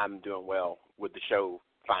than I'm doing well with the show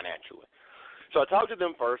financially. So I talked to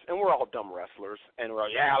them first, and we're all dumb wrestlers, and we're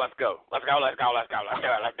like, yeah, let's go.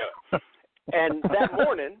 And that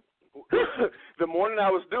morning, the morning I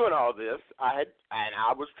was doing all this, I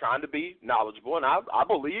was trying to be knowledgeable, and I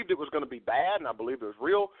believed it was going to be bad, and I believed it was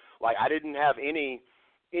real. I didn't have any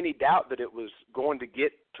doubt that it was going to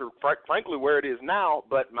get to, frankly, where it is now.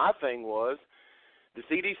 But my thing was, the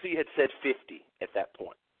CDC had said 50 at that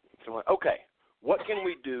point. So I'm like, okay, what can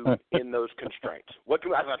we do in those constraints? I was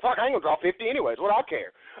like, fuck, I ain't gonna draw 50 anyways. What do I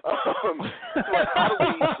care? How do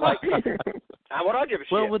we what do I give a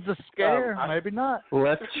shit? Well, with the scare, maybe not.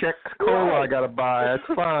 Let's check cola I gotta buy. It's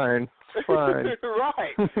fine. It's fine.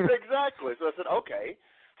 Right. Exactly. So I said, okay,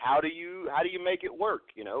 how do you make it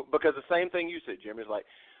work? Because the same thing you said, Jim, is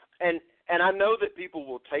and I know that people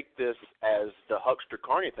will take this as the Huckster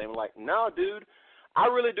Carney thing. No, dude, I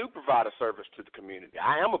really do provide a service to the community.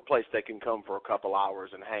 I am a place they can come for a couple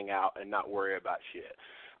hours and hang out and not worry about shit.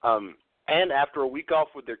 And after a week off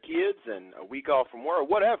with their kids and a week off from work or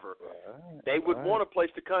whatever, they would want a place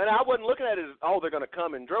to come. And I wasn't looking at it as, they're going to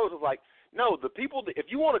come in droves. I was like, no, the people, if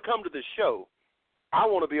you want to come to this show, I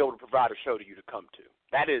want to be able to provide a show to you to come to.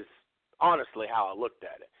 That is honestly how I looked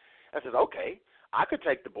at it. I said, okay, I could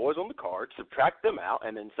take the boys on the card, subtract them out,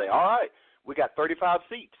 and then say, all right, we got 35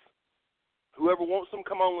 seats. Whoever wants them,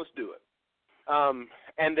 come on, let's do it.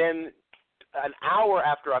 And then an hour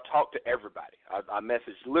after I talked to everybody, I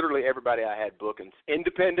messaged literally everybody I had bookings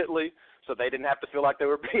independently, so they didn't have to feel like they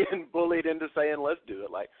were being bullied into saying, let's do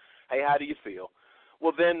it. Hey, how do you feel?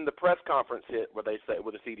 Well, then the press conference hit where the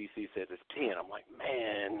CDC says it's 10. I'm like,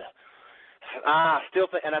 man, I still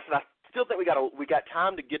think we got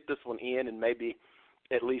time to get this one in and maybe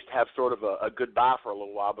at least have sort of a goodbye for a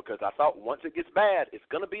little while, because I thought once it gets bad, it's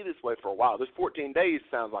going to be this way for a while. This 14 days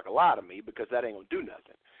sounds like a lot to me because that ain't going to do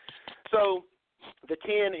nothing. So the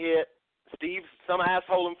 10 hit. Steve, some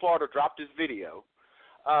asshole in Florida, dropped his video.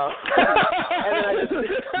 And then I just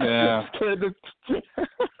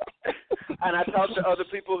and I talked to other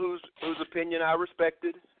people whose opinion I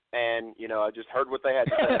respected, and I just heard what they had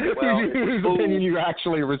to say. Well, whose opinion you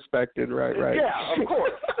actually respected, right? Yeah, of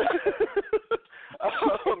course.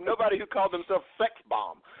 Nobody who called themselves Sex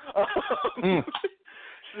Bomb.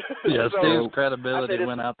 Yeah, Steve's credibility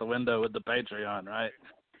went out the window with the Patreon, right?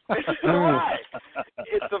 Right.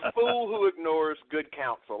 It's a fool who ignores good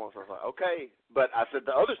counsel. And so I was like, okay. But I said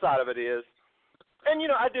the other side of it is, and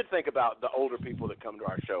I did think about the older people that come to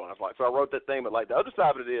our show, and I was like, so I wrote that thing. But the other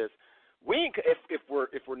side of it is, if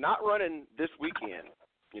we're not running this weekend,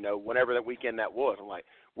 whenever that weekend that was, I'm like,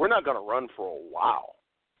 we're not going to run for a while,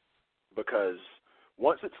 because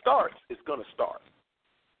once it starts, it's going to start.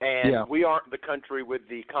 And we aren't the country with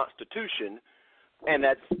the Constitution, and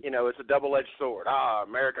that's, it's a double-edged sword.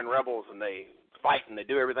 American rebels, and they fight and they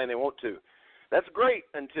do everything they want to. That's great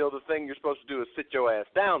until the thing you're supposed to do is sit your ass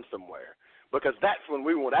down somewhere, because that's when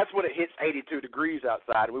it hits 82 degrees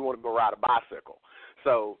outside and we want to go ride a bicycle.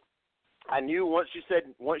 So I knew once you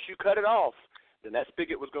cut it off, then that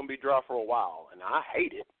spigot was going to be dry for a while, and I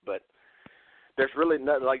hate it, but there's really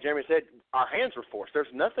nothing, like Jeremy said, our hands are forced. There's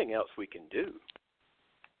nothing else we can do.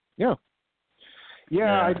 Yeah,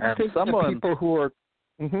 I think the people who are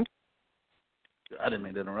I didn't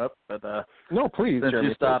mean to interrupt, but no, please, since Jeremy,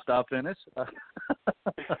 you stopped, I'll finish.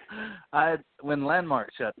 When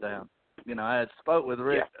Landmark shut down, I had spoke with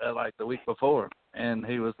Rick like the week before, and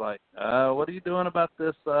he was like, "What are you doing about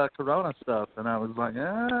this Corona stuff?" And I was like,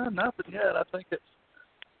 "Nothing yet. I think it's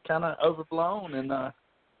kind of overblown, and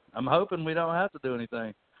I'm hoping we don't have to do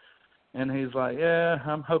anything." And he's like, "Yeah,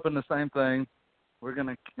 I'm hoping the same thing. We're going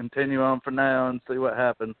to continue on for now and see what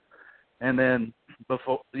happens." And then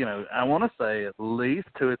before, I want to say at least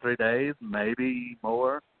 2 or 3 days, maybe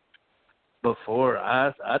more, before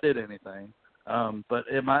I did anything. But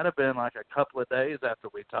it might have been like a couple of days after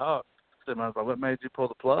we talked. And I was like, "What made you pull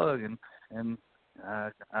the plug?" And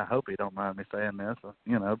I hope he don't mind me saying this,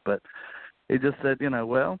 but he just said,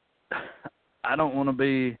 "Well, I don't want to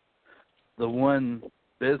be the one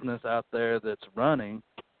business out there that's running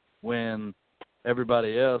when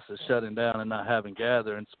everybody else is shutting down and not having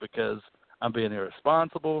gatherings because I'm being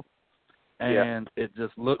irresponsible, and it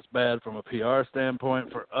just looks bad from a PR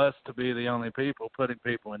standpoint for us to be the only people putting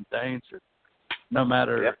people in danger. No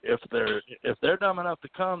matter if they're dumb enough to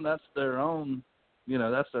come, that's their own,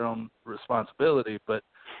 that's their own responsibility. But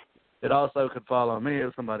it also could fall on me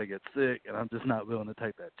if somebody gets sick, and I'm just not willing to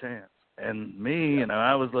take that chance." And me,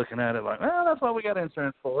 I was looking at it like, "Well, that's what we got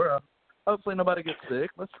insurance for. Hopefully nobody gets sick.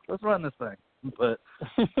 Let's run this thing." But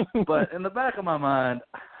in the back of my mind,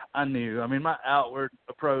 I knew. I mean, my outward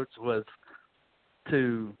approach was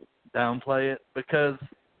to downplay it because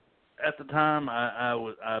at the time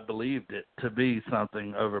I believed it to be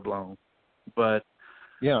something overblown. But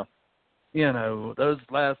those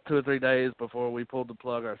last 2 or 3 days before we pulled the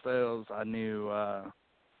plug ourselves, I knew.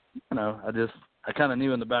 I kind of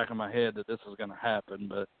knew in the back of my head that this was going to happen.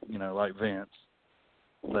 But like Vince,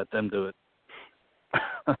 let them do it.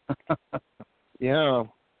 Yeah.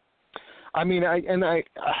 I mean, I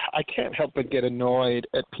can't help but get annoyed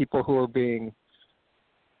at people who are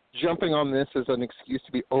jumping on this as an excuse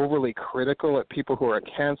to be overly critical at people who are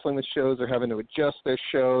canceling the shows or having to adjust their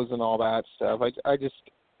shows and all that stuff. I just,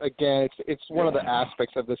 again, it's one of the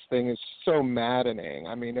aspects of this thing is so maddening.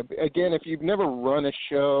 I mean, again, if you've never run a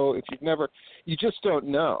show, you just don't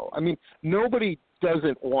know. I mean, nobody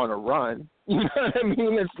doesn't want to run. You know what I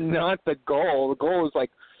mean? It's not the goal. The goal is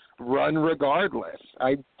like, run regardless.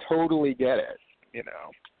 I totally get it,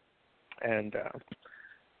 and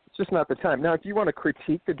it's just not the time. Now, if you want to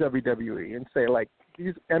critique the WWE and say, like,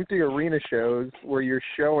 these empty arena shows where you're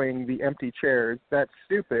showing the empty chairs, that's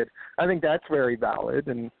stupid, I think that's very valid,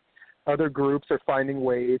 and other groups are finding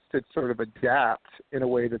ways to sort of adapt in a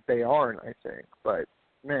way that they aren't, I think. But,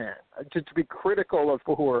 man, to be critical of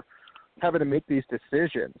people who are having to make these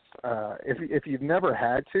decisions. If you've never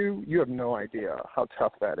had to, you have no idea how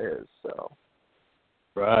tough that is. So,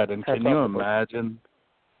 right, and can you imagine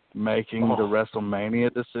making the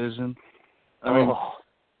WrestleMania decision? I mean,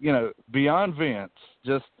 beyond Vince,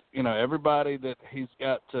 just everybody that he's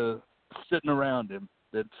got sitting around him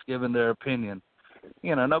that's giving their opinion.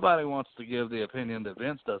 Nobody wants to give the opinion that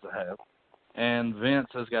Vince doesn't have, and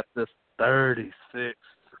Vince has got this 36th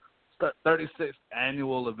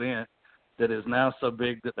annual event that is now so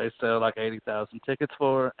big that they sell like 80,000 tickets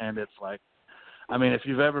for, and it's like, I mean, if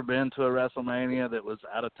you've ever been to a WrestleMania that was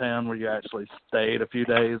out of town where you actually stayed a few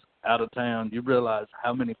days out of town, you realize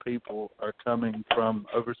how many people are coming from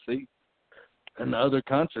overseas and other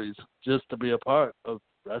countries just to be a part of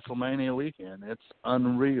WrestleMania weekend. It's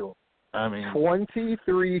unreal. I mean,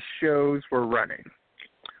 23 shows were running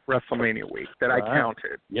WrestleMania week that I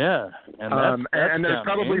counted. Yeah, and there's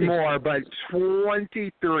probably more, but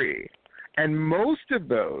 23. And most of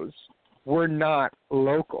those were not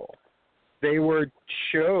local. They were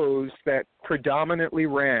shows that predominantly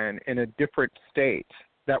ran in a different state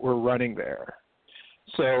that were running there.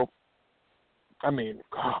 So, I mean,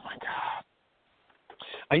 oh my God.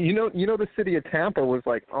 The city of Tampa was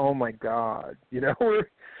like, oh my God, we're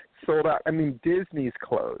sold out. I mean, Disney's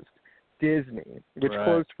closed. Disney, which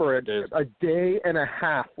closed for a day and a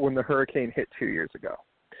half when the hurricane hit 2 years ago.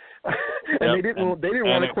 And they didn't want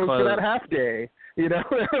to close for that half day. They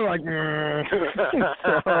were like,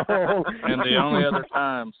 so. And the only other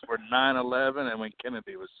times were 9/11 and when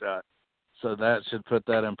Kennedy was shot. So that should put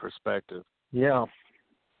that in perspective. Yeah.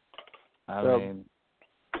 I mean,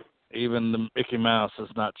 even the Mickey Mouse is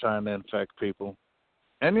not trying to infect people.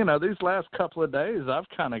 And, these last couple of days, I've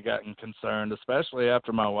kind of gotten concerned, especially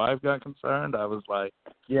after my wife got concerned. I was like,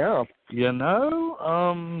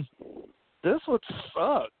 this would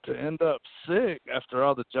suck to end up sick after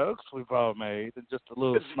all the jokes we've all made and just the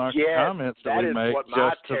little snarky comments that we make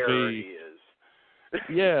just to be.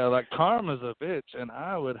 Yeah, like karma's a bitch, and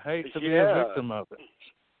I would hate to be a victim of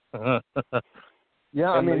it.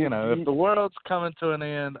 Yeah, and, I mean, if the world's coming to an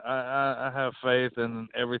end, I have faith in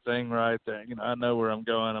everything right there. I know where I'm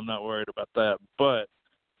going. I'm not worried about that. But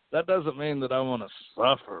that doesn't mean that I want to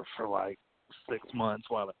suffer for like 6 months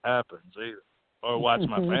while it happens either, or watch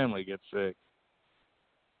my family get sick.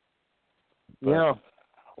 But, yeah.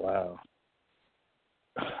 Wow.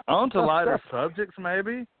 On to lighter subjects,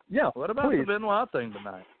 maybe? Yeah, What about please. the Benoit thing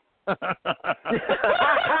tonight?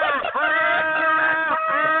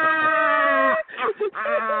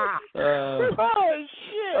 Oh,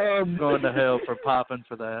 shit. Going to hell for popping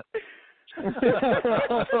for that.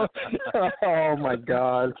 Oh my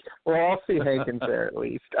God! Well, I'll see Hankins there at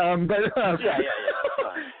least. Yeah.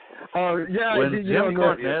 When Jim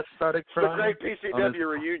Cornette started The crying, great PCW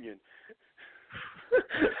reunion.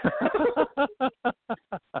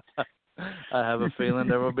 I have a feeling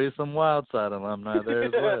there will be some Wildside alumni there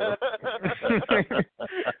as well.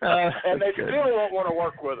 And they still won't want to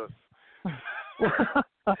work with us.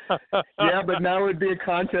 Yeah, but now it would be a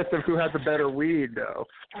contest of who has a better weed, though.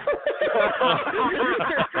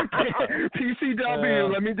 PCW,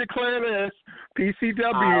 let me declare this.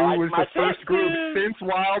 PCW was the first group since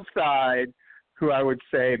Wildside who I would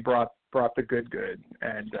say brought the good,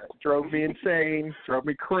 and drove me insane, drove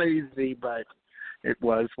me crazy, but it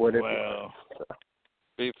was what it was. So.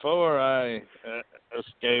 Before I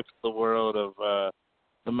escaped the world of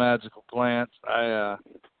the magical plants, I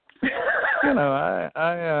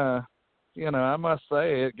must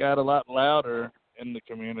say it got a lot louder in the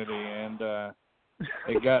community, and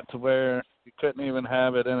it got to where you couldn't even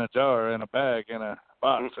have it in a jar, in a bag, in a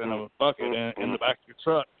box, in a bucket, in the back of your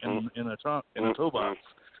truck, in a trunk, in a toolbox,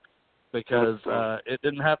 because it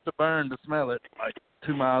didn't have to burn to smell it like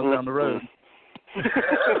 2 miles down the road.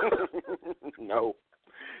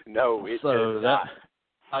 No, it so did that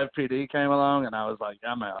not. IPD came along, and I was like,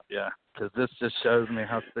 I'm out, because this just shows me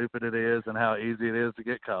how stupid it is and how easy it is to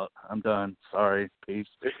get caught. I'm done. Sorry. Peace.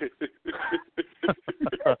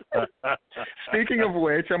 Speaking of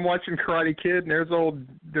which, I'm watching Karate Kid, and there's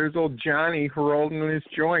old Johnny rolling in his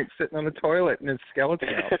joint, sitting on the toilet in his skeleton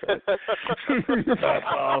outfit. That's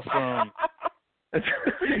awesome.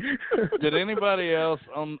 Did anybody else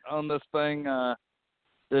on this thing?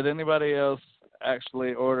 Did anybody else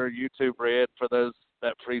actually order YouTube Red for that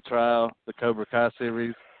free trial, the Cobra Kai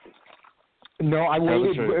series? No, I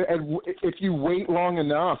waited. If you wait long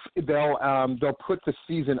enough, they'll put the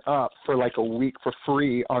season up for like a week for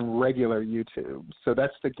free on regular YouTube. So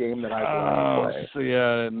that's the game that I want to play. So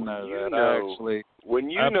yeah, I didn't know that. I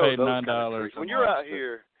paid $9. When you're out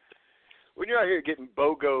here getting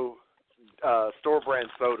BOGO store brand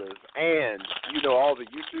sodas and you know all the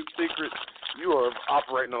YouTube secrets, you are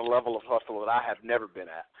operating on a level of hustle that I have never been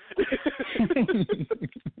at.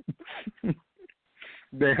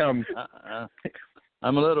 Damn.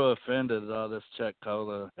 I'm a little offended at all this Czech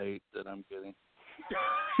Cola hate that I'm getting.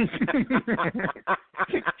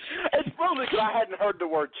 It's probably because I hadn't heard the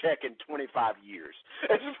word Czech in 25 years.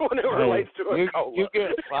 It's when it relates to a cola. You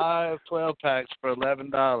get 5 12-packs for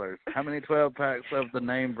 $11. How many 12-packs of the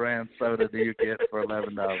name brand soda do you get for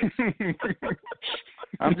 $11?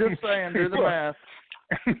 I'm just saying, do the math.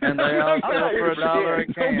 And they all sell for $1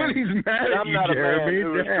 a can. Nobody's mad at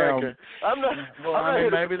you, Jeremy.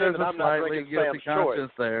 Maybe there's a slightly guilty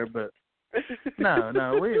conscience there, but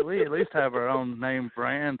no, we at least have our own name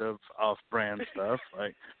brand of off-brand stuff.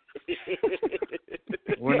 Like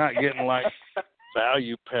we're not getting like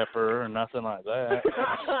value pepper or nothing like that.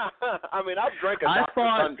 I mean, I've drank a Dr.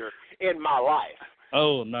 Thunder in my life.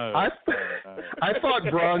 Oh no! I thought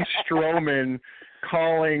Braun Strowman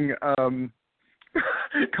calling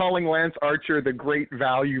Lance Archer the great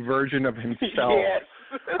value version of himself. Yes.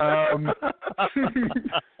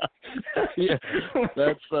 Yeah,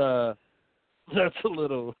 that's a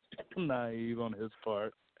little naive on his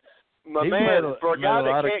part. My man, for a guy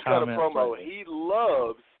that can't cut a promo, he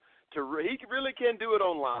loves to. He really can do it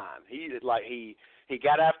online. He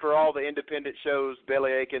got after all the independent shows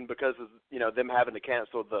belly aching because of them having to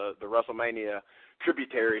cancel the WrestleMania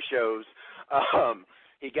tributary shows.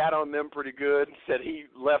 He got on them pretty good. Said he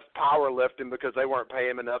left powerlifting because they weren't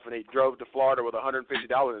paying him enough, and he drove to Florida with $150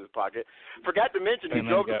 in his pocket. Forgot to mention he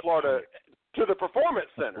drove to Florida to the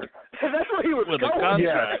Performance Center. That's where he was going.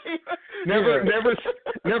 Yeah.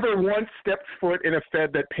 Never once stepped foot in a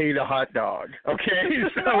Fed that paid a hot dog. Okay,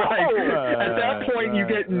 so at that point you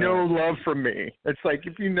get no love from me. It's like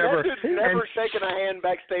if you never shaken a hand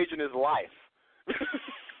backstage in his life.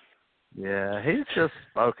 Yeah, he's just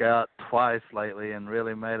spoke out twice lately and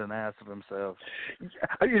really made an ass of himself.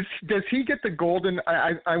 Does he get the golden?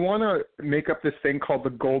 I want to make up this thing called the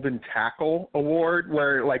Golden Tackle Award,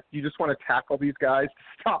 where like you just want to tackle these guys to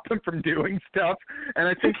stop them from doing stuff. And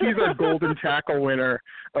I think he's a Golden Tackle winner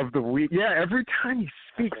of the week. Yeah, every time he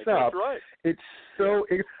speaks up, right. it's so.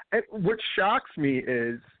 And what shocks me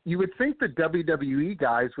is you would think the WWE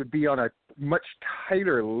guys would be on a much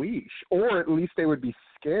tighter leash, or at least they would be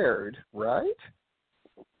scared, right?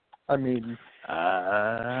 I mean,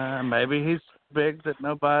 maybe he's big that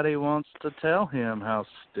nobody wants to tell him how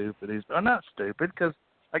stupid he's. Or not stupid, because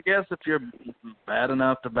I guess if you're bad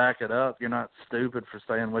enough to back it up, you're not stupid for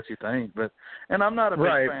saying what you think. And I'm not a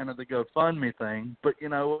big fan of the GoFundMe thing. But you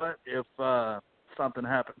know what? If something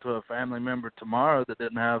happened to a family member tomorrow that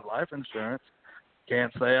didn't have life insurance,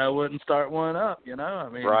 can't say I wouldn't start one up. You know, I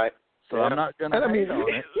mean, right. So I'm not going to. And I mean, on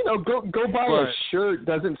it. you know, go buy a shirt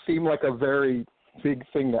doesn't seem like a very big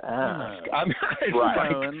thing to ask. No. I mean,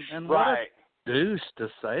 Right. Like, and what a douche to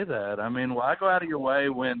say that. I mean, why go out of your way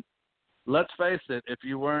when, let's face it, if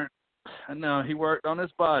you weren't, no, he worked on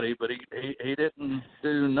his body, but he didn't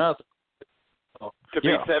do nothing. To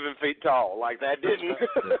be 7 feet tall, like that didn't.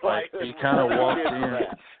 Like he kind of walked in,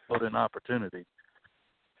 put an opportunity.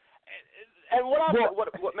 And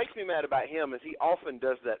what makes me mad about him is he often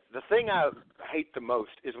does that. The thing I hate the most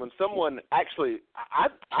is when someone actually, I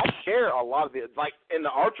share a lot of the, like in the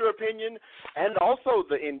Archer opinion and also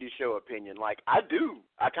the indie show opinion. Like I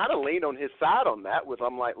kind of lean on his side on that.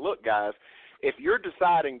 I'm like, look guys, if you're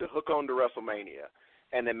deciding to hook on to WrestleMania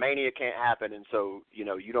and then Mania can't happen, and so you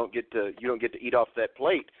don't get to eat off that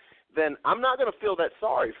plate, then I'm not going to feel that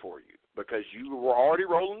sorry for you because you were already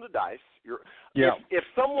rolling the dice. If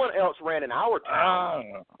someone else ran in our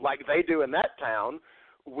town like they do in that town,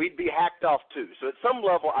 we'd be hacked off too. So at some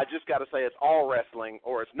level, I just got to say it's all wrestling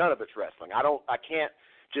or it's none of it's wrestling. I can't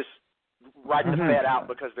just write the bet out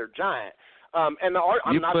because they're giant. I'm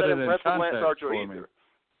not that impressed with Lance Archer either.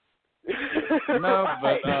 No,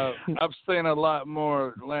 but I've seen a lot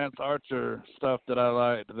more Lance Archer stuff that I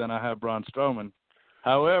liked than I have Braun Strowman.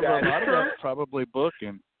 However, a lot of that's probably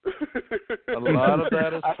booking. A lot of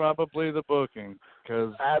that is probably the booking.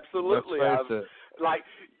 Cause absolutely. Let's face it, like,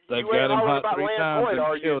 they've you got him hot about 3 Lance times Boyd,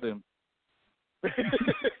 and killed him.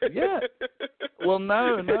 Yeah. Well,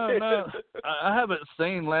 no. I haven't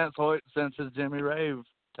seen Lance Hoyt since his Jimmy Rave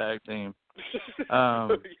tag team.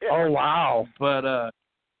 Oh, wow. But,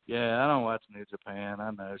 yeah, I don't watch New Japan. I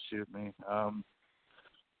know, shoot me.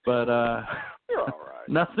 But you're all right.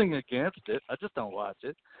 Nothing against it. I just don't watch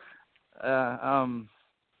it.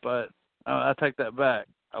 But I take that back.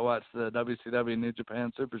 I watched the WCW New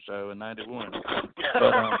Japan Super Show in '91. But,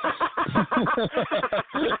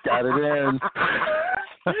 got it in.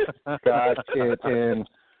 Got it in.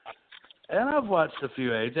 And I've watched a few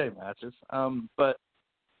AJ matches. But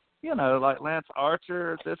you know, like Lance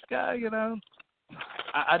Archer, this guy, you know,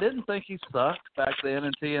 I didn't think he sucked back then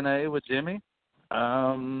in TNA with Jimmy.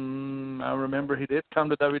 I remember he did come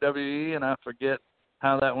to WWE, and I forget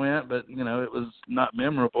how that went, but, you know, it was not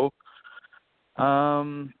memorable.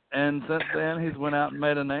 And since then, he's went out and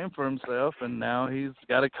made a name for himself, and now he's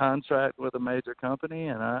got a contract with a major company,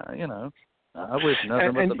 and I wish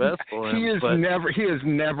nothing but the best for him. He has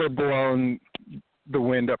never blown the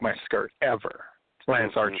wind up my skirt, ever.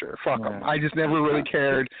 Lance Archer. Fuck him. I just never really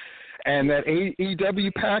cared. And that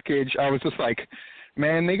AEW package, I was just like,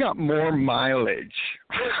 man, they got more mileage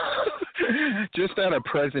just out of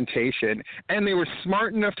presentation. And they were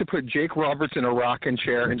smart enough to put Jake Roberts in a rocking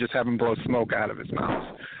chair and just have him blow smoke out of his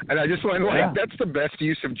mouth. And I just went, like, that's the best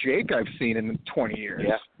use of Jake I've seen in 20 years.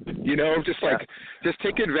 Yeah. You know, just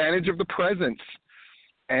take advantage of the presence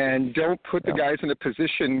and don't put the guys in a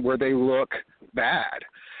position where they look bad.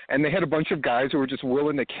 And they had a bunch of guys who were just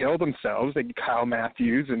willing to kill themselves, like Kyle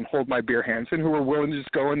Matthews and Hold My Beer Hansen, who were willing to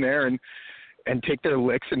just go in there and take their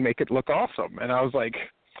licks and make it look awesome. And I was like,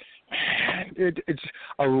 man, it's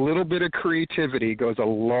a little bit of creativity goes a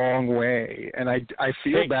long way. And I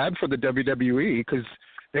feel bad for the WWE because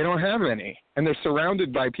they don't have any. And they're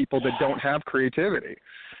surrounded by people that don't have creativity.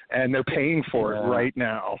 And they're paying for it right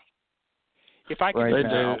now. If I can,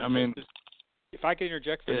 I mean, if I can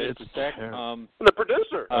interject for just a sec. The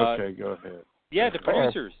producer. Okay, go ahead. Yeah, the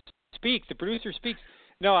producers speak. The producer speaks.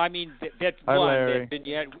 No, I mean that Hi, one. Larry.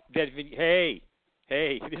 That vignette.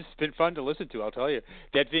 Hey, this has been fun to listen to. I'll tell you.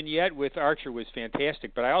 That vignette with Archer was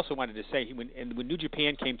fantastic. But I also wanted to say when New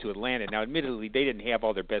Japan came to Atlanta. Now, admittedly, they didn't have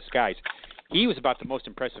all their best guys. He was about the most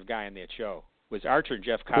impressive guy on that show. Was Archer and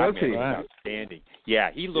Jeff Cobb? Was outstanding.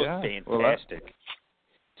 Yeah, he looked fantastic.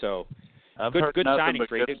 Well, so. I've good heard nothing signing but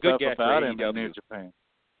for good good stuff get about for him in New Japan.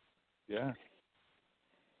 Yeah.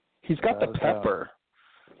 He's got the pepper.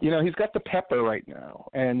 He's got the pepper right now,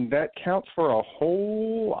 and that counts for a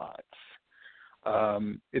whole lot.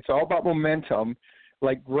 It's all about momentum.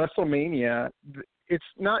 Like WrestleMania, it's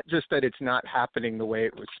not just that it's not happening the way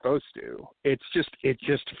it was supposed to. It just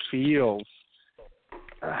feels.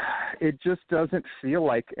 It just doesn't feel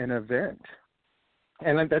like an event,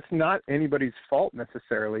 and that's not anybody's fault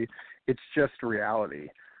necessarily. It's just reality.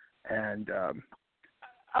 And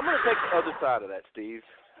I'm going to take the other side of that, Steve.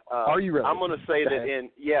 Are you really? I'm going to say that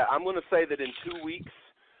I'm going to say that in 2 weeks,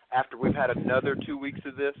 after we've had another 2 weeks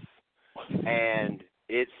of this, and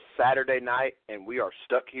it's Saturday night, and we are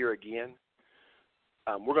stuck here again,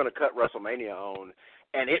 we're going to cut WrestleMania on,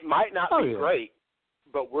 and it might not be great,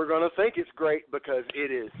 but we're going to think it's great because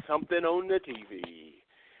it is something on the TV.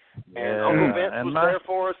 And Uncle Vince was there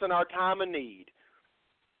for us in our time of need.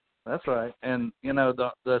 That's right. And,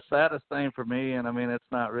 the saddest thing for me, and I mean, it's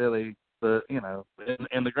not really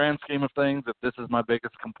in the grand scheme of things, if this is my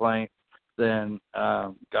biggest complaint, then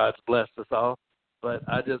God's blessed us all. But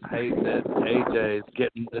I just hate that AJ is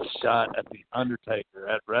getting this shot at The Undertaker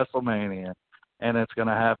at WrestleMania, and it's going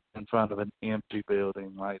to happen in front of an empty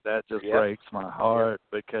building. Like, that just breaks my heart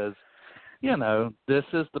because, this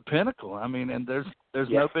is the pinnacle. I mean, and there's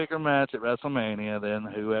no bigger match at WrestleMania than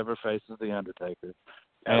whoever faces The Undertaker.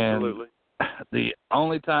 Absolutely. And the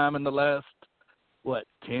only time in the last,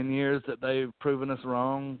 10 years that they've proven us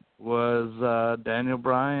wrong was Daniel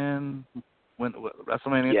Bryan when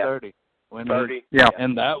WrestleMania 30. 30.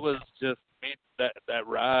 And that was just that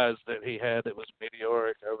rise that he had that was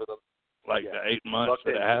meteoric over the 8 months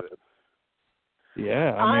that it happened.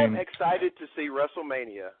 Yeah, I'm excited to see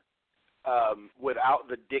WrestleMania without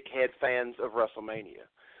the dickhead fans of WrestleMania.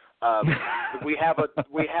 We have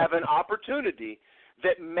an opportunity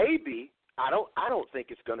that maybe I don't think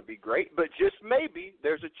it's going to be great, but just maybe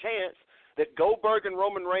there's a chance that Goldberg and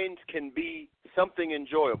Roman Reigns can be something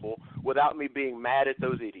enjoyable without me being mad at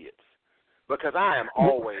those idiots. Because I am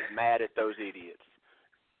always mad at those idiots.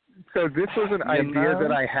 So this was an idea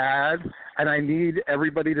that I had, and I need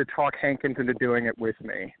everybody to talk Hankins into doing it with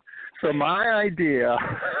me. So my idea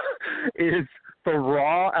is the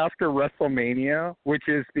Raw after WrestleMania, which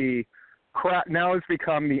is now has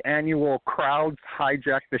become the annual Crowds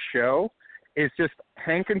Hijack the Show. It's just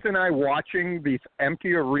Hankins and I watching this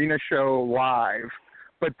empty arena show live,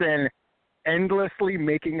 but then endlessly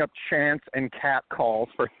making up chants and cat calls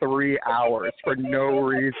for 3 hours for no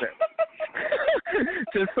reason.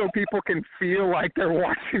 Just so people can feel like they're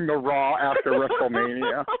watching the Raw after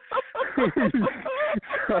WrestleMania.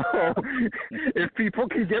 So if people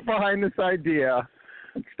can get behind this idea,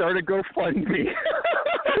 start a GoFundMe.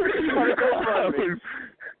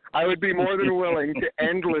 I would be more than willing to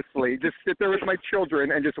endlessly just sit there with my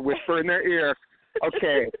children and just whisper in their ear,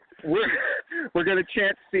 okay, we're going to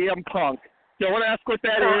chant CM Punk. Don't ask what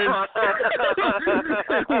that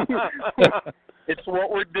is. It's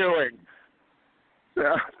what we're doing.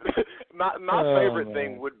 My favorite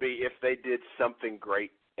thing would be if they did something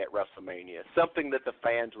great at WrestleMania, something that the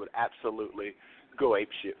fans would absolutely go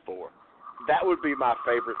apeshit for. That would be my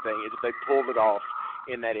favorite thing, is if they pulled it off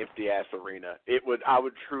in that empty-ass arena. I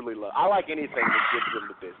would truly love. I like anything that gives them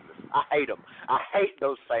the business. I hate them. I hate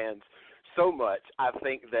those fans so much. I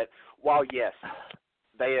think that while, yes,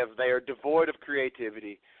 they are devoid of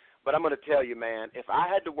creativity, but I'm going to tell you, man, if I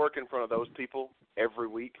had to work in front of those people every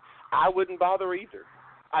week, I wouldn't bother either.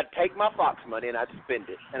 I'd take my Fox money and I'd spend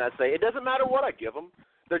it. And I'd say, it doesn't matter what I give them.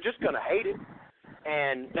 They're just going to hate it.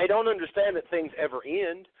 And they don't understand that things ever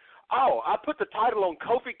end. Oh, I put the title on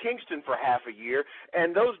Kofi Kingston for half a year,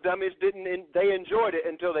 and those dummies didn't. They enjoyed it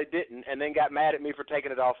until they didn't, and then got mad at me for taking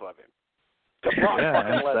it off of him.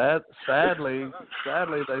 Yeah, and sadly,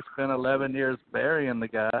 they spent 11 years burying the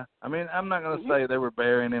guy. I mean, I'm not going to say they were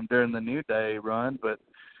burying him during the New Day run, but,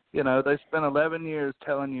 they spent 11 years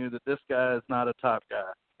telling you that this guy is not a top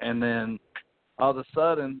guy. And then all of a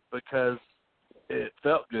sudden, because it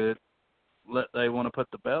felt good, they want to put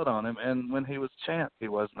the belt on him. And when he was champ, he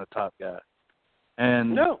wasn't a top guy.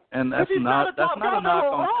 And that's not a knock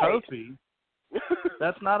on Kofi.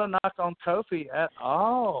 That's not a knock on Kofi at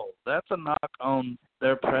all. That's a knock on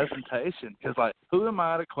their presentation. Because, who am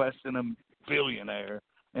I to question a billionaire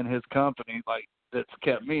in his company, that's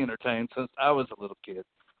kept me entertained since I was a little kid,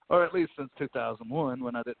 or at least since 2001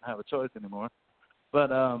 when I didn't have a choice anymore. But,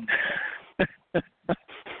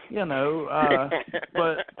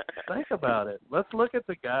 but think about it. Let's look at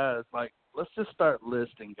the guys. Let's just start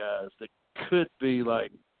listing guys that could be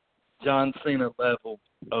John Cena level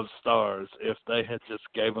of stars if they had just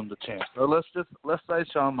gave them the chance. So let's say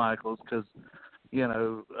Shawn Michaels, because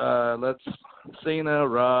let's Cena,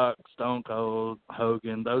 Rock, Stone Cold,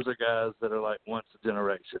 Hogan. Those are guys that are like once a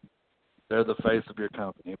generation. They're the face of your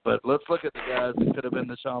company. But let's look at the guys that could have been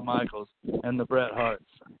the Shawn Michaels and the Bret Harts.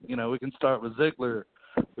 We can start with Ziggler.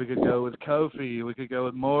 We could go with Kofi. We could go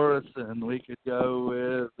with Morrison. We could go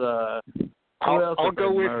with I'll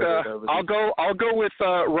go with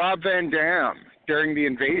Rob Van Dam during the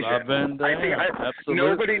invasion. Rob Van Dam,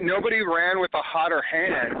 absolutely. Nobody ran with a hotter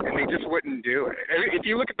hand, and they just wouldn't do it. If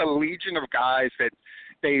you look at the legion of guys that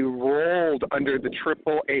they rolled under the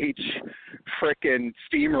Triple H frickin'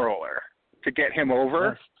 steamroller to get him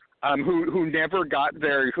over, who never got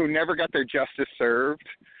their justice served.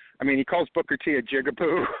 I mean, he calls Booker T a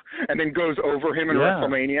jigaboo and then goes over him in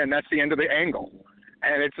WrestleMania, and that's the end of the angle.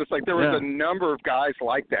 And it's just like there was a number of guys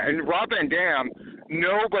like that. And Rob Van Dam,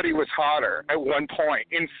 nobody was hotter at one point,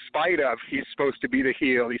 in spite of he's supposed to be the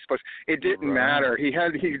heel. It didn't matter. He's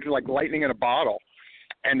like lightning in a bottle,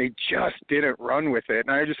 and they just didn't run with it.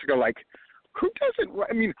 And I just go like, who doesn't?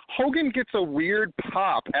 I mean, Hogan gets a weird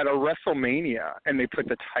pop at a WrestleMania, and they put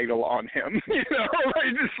the title on him.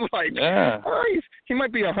 Just like, oh, he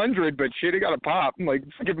might be 100, but shit, he got a pop. Like,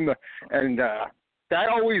 give him that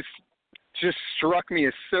always just struck me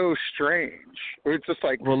as so strange. It's just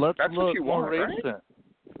like, that's what you want, more recent. Right?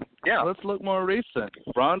 Yeah. Let's look more recent.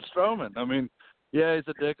 Braun Strowman. I mean, he's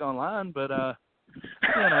a dick online, but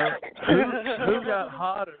who got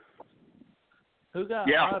hotter? Who got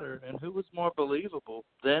hotter and who was more believable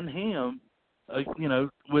than him?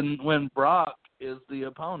 When Brock is the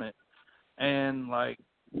opponent, and like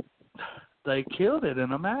they killed it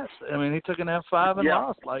in a match. I mean, he took an F5 and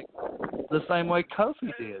lost like the same way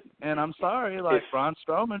Kofi did. And I'm sorry, like Braun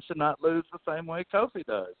Strowman should not lose the same way Kofi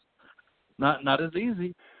does. Not as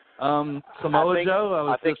easy. Samoa Joe, I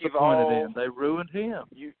was disappointed in. They ruined him.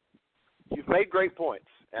 You've made great points,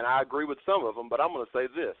 and I agree with some of them. But I'm going to say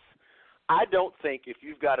this. I don't think if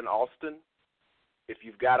you've got an Austin, if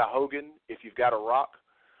you've got a Hogan, if you've got a Rock,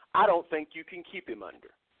 I don't think you can keep him under.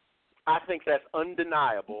 I think that's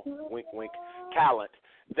undeniable, wink, wink, talent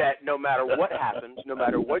that no matter what happens, no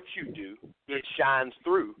matter what you do, it shines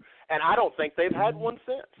through. And I don't think they've had one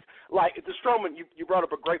since. Like the Strowman, you brought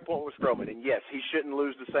up a great point with Strowman, and yes, he shouldn't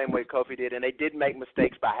lose the same way Kofi did, and they did make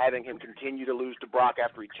mistakes by having him continue to lose to Brock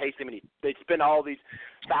after he chased him, and they'd spend all these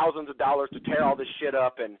thousands of dollars to tear all this shit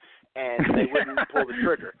up, and they wouldn't pull the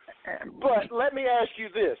trigger. But let me ask you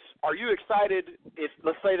this. Are you excited if,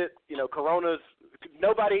 let's say that, Corona's,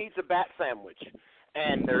 nobody eats a bat sandwich,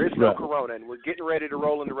 and there is no Corona, and we're getting ready to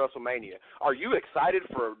roll into WrestleMania. Are you excited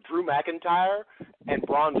for Drew McIntyre and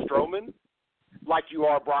Braun Strowman like you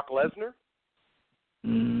are Brock Lesnar?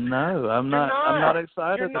 No, I'm not. I'm not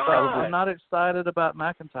excited about. I'm not excited about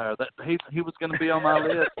McIntyre. That he was going to be on my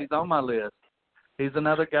list. He's on my list. He's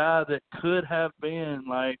another guy that could have been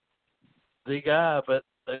like the guy, but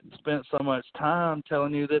they spent so much time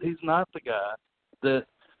telling you that he's not the guy. That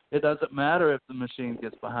it doesn't matter if the machine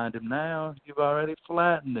gets behind him now. You've already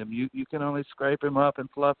flattened him. You can only scrape him up and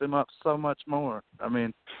fluff him up so much more. I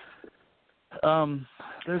mean,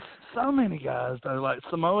 there's so many guys though, like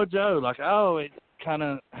Samoa Joe. Like I always kind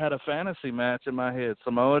of had a fantasy match in my head: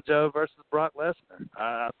 Samoa Joe versus Brock Lesnar.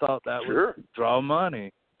 I thought that would draw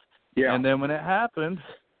money. Yeah. And then when it happened,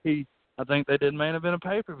 I think they did main event a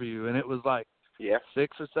pay-per-view, and it was like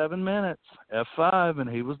 6 or 7 minutes, F5, and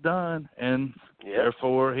he was done. And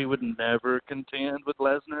therefore, he would never contend with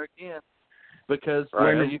Lesnar again because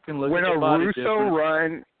you can look at the body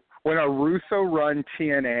difference. When a Russo run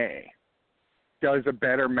TNA does a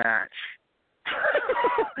better match,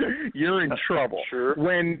 you're in trouble. Sure.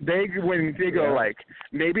 When they go like,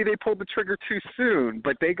 maybe they pulled the trigger too soon,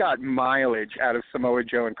 but they got mileage out of Samoa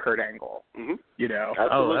Joe and Kurt Angle. Mm-hmm. Absolutely.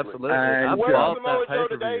 Oh, absolutely. And where's Samoa Joe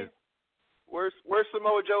today? Where's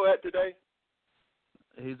Samoa Joe at today?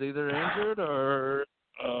 He's either injured or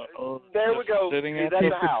there we go. He's at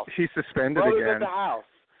the house. He's suspended Brother's again. At the house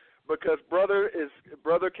because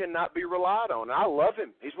brother cannot be relied on. I love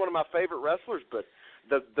him. He's one of my favorite wrestlers, but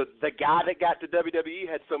the guy that got to WWE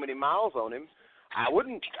had so many miles on him. I'm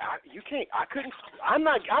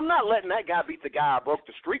not letting that guy beat the guy I broke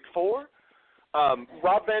the streak for.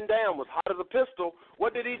 Rob Van Dam was hot as a pistol.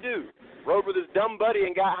 What did he do? Rode with his dumb buddy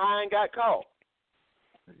and got high and got caught.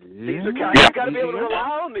 These are guys, you got to be able to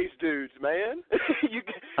rely on these dudes, man.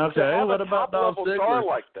 What about Dolph Ziggler? Star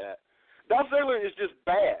like that. Dolph Ziggler is just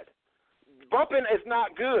bad. Bumping is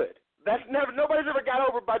not good. Nobody's ever got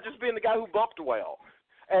over by just being the guy who bumped well.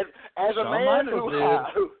 As a man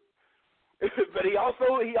who but he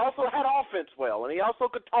also had offense well, and he also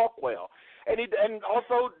could talk well. And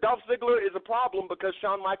also Dolph Ziggler is a problem because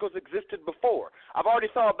Shawn Michaels existed before. I've already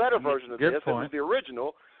saw a better version of Good this. point. It was the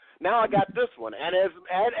original. Now I got this one. And as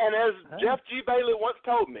Jeff G. Bailey once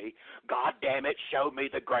told me, God damn it, show me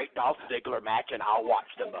the great Dolph Ziggler match and I'll watch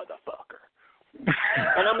the motherfucker.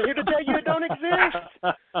 And I'm here to tell you it don't exist.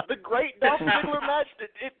 The great Dolph Ziggler match.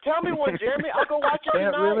 Tell me one, Jeremy. I'll go watch it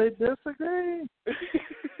tonight. Can't really disagree.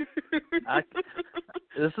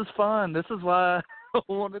 This is fun. This is why I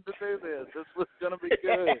wanted to do this. This was going to be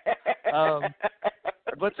good.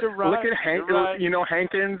 But you're right. Look at right.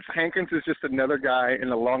 Hankins. Hankins is just another guy in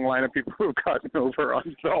the long line of people who've gotten over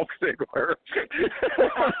on Dolph Ziggler.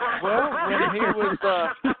 Well,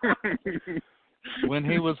 when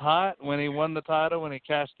he was hot, when he won the title, when he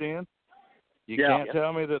cashed in, you can't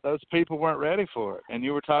tell me that those people weren't ready for it. And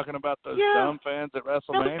you were talking about those dumb fans at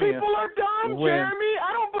WrestleMania. Those people are dumb, Jeremy.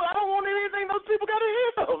 I don't want anything those people got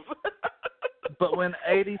ahead of. But when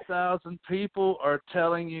 80,000 people are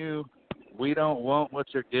telling you, we don't want what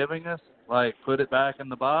you're giving us, like put it back in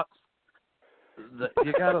the box,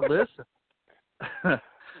 you got to listen.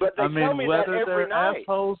 But they tell me whether that every they're night.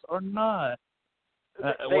 assholes or not.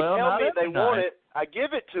 They tell me they night. want it. I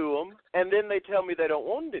give it to them, and then they tell me they don't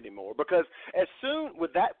want it anymore. Because as soon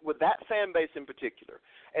with that fan base in particular,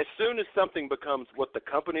 as soon as something becomes what the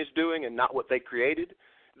company's doing and not what they created,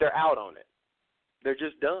 they're out on it. They're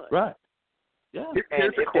just done. Right. Yeah.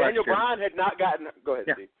 Here's if Daniel Bryan had not gotten, go ahead,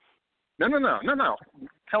 Steve. No.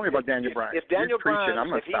 Tell me about Daniel Bryan. If Daniel Bryan,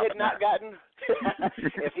 if he had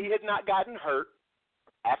not gotten hurt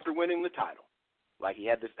after winning the title, like he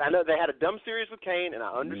had this, I know they had a dumb series with Kane, and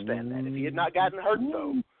I understand that. If he had not gotten hurt,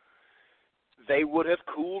 though, they would have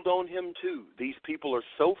cooled on him too. These people are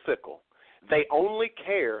so fickle. They only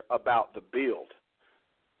care about the build.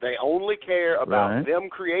 They only care about them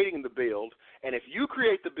creating the build, and if you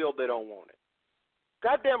create the build, they don't want it.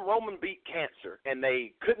 Goddamn Roman beat cancer, and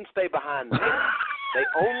they couldn't stay behind them. They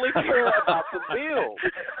only care about the build.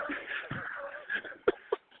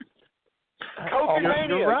 Kofi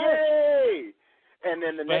Mania, yay! And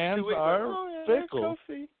then the next 2 weeks, fickle.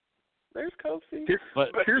 There's Kofi. But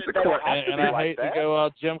here's the question, and I hate to go all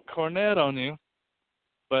Jim Cornette on you,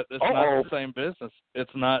 but it's not the same business.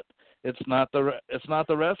 It's not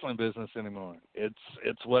the wrestling business anymore.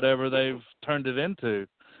 It's whatever they've turned it into.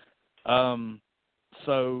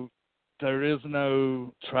 So there is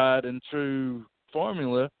no tried and true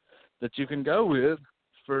formula that you can go with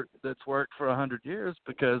that's worked for 100 years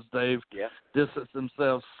because they've distanced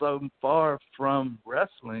themselves so far from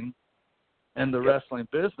wrestling and the wrestling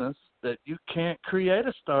business that you can't create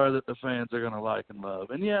a star that the fans are going to like and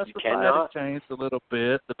love. And yes, the fight has changed a little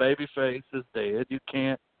bit. The baby face is dead. You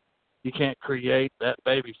can't create that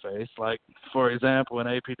baby face. Like, for example, in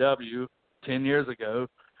APW 10 years ago,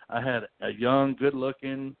 I had a young,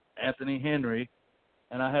 good-looking Anthony Henry,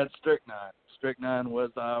 and I had Strychnine. Strychnine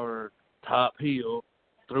was our top heel,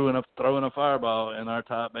 throwing a fireball in our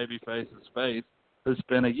top babyface's face, who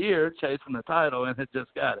spent a year chasing the title and had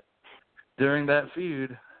just got it. During that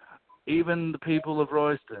feud, even the people of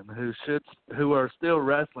Royston, who are still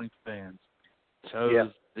wrestling fans,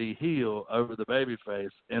 chose the heel over the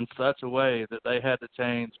babyface in such a way that they had to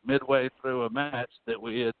change midway through a match that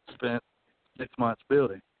we had spent 6 months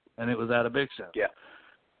building. And it was at a big show. Yeah.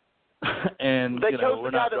 And,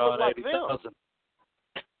 we're not drawing 80,000.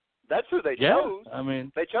 That's who they chose. I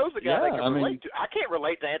mean, they chose the guy they can relate to. I can't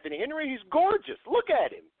relate to Anthony Henry. He's gorgeous. Look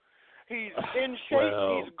at him. He's in shape.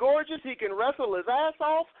 He's gorgeous. He can wrestle his ass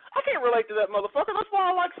off. I can't relate to that motherfucker. That's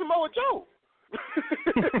why I like Samoa Joe.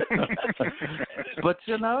 But,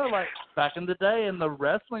 like back in the day in the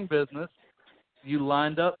wrestling business, you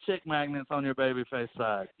lined up chick magnets on your babyface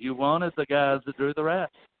side. You wanted the guys that drew the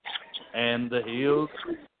rats. And the heels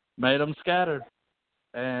made them scatter.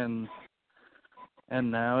 And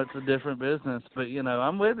now it's a different business. But,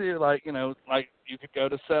 I'm with you. Like you could go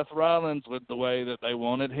to Seth Rollins with the way that they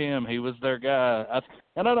wanted him. He was their guy.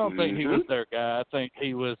 I don't think he was their guy. I think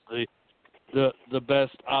he was the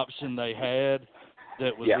best option they had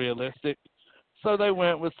that was realistic. So they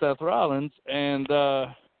went with Seth Rollins, and,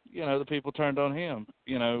 the people turned on him.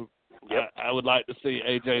 I would like to see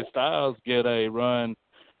AJ Styles get a run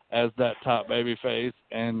as that top babyface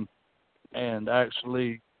and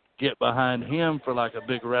actually get behind him for like a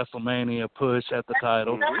big WrestleMania push at the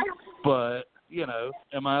title. But,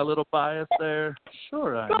 am I a little biased there?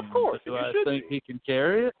 Sure I am. Of course. But do I think he can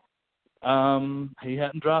carry it? He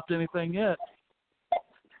hadn't dropped anything yet.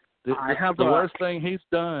 The worst thing he's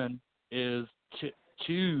done is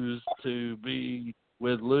choose to be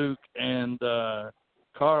with Luke and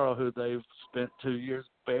Carl, who they've spent 2 years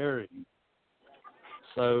burying.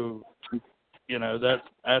 So, you know,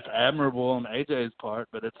 that's admirable on AJ's part,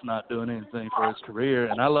 but it's not doing anything for his career.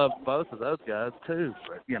 And I love both of those guys too,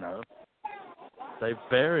 but you know, they've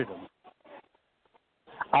buried him.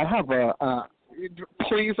 I have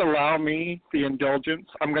please allow me the indulgence.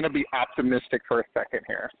 I'm going to be optimistic for a second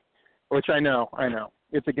here, which I know.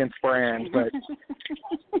 It's against brand, but...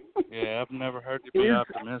 Yeah, I've never heard you be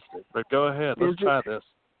optimistic, but go ahead. Let's try this.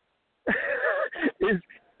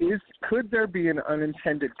 Could there be an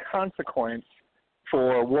unintended consequence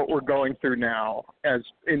for what we're going through now as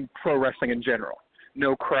in pro wrestling in general?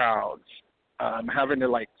 No crowds, having to,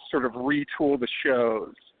 like, sort of retool the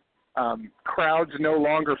shows, crowds no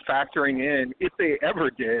longer factoring in, if they ever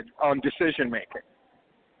did, on decision-making.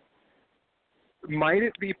 Might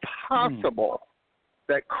it be possible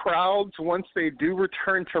that crowds, once they do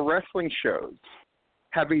return to wrestling shows,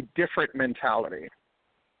 have a different mentality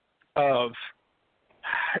of,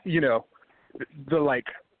 you know, the, like,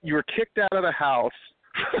 you were kicked out of the house,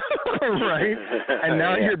 right? And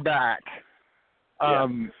now you're back.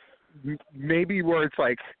 Maybe where it's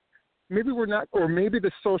like, maybe we're not, or maybe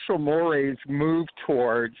the social mores move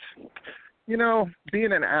towards, you know,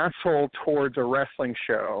 being an asshole towards a wrestling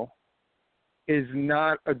show is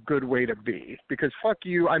not a good way to be, because fuck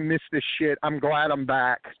you, I miss this shit, I'm glad I'm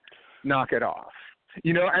back, knock it off.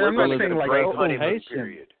 You know, and I'm not saying like honeymoon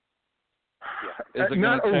period. Is it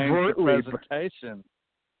not going to change overtly, the presentation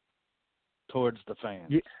towards the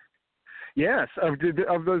fans? Yes, of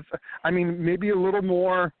those. I mean, maybe a little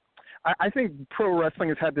more. I think pro wrestling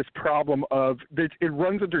has had this problem of it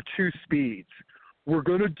runs under two speeds. We're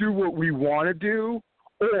going to do what we want to do,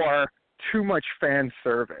 or too much fan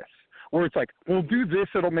service, where it's like, we'll do this,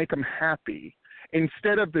 it'll make them happy,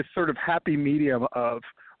 instead of this sort of happy medium of,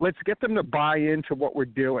 let's get them to buy into what we're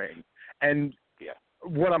doing. And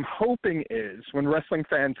what I'm hoping is, when wrestling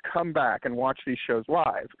fans come back and watch these shows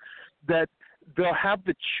live, that they'll have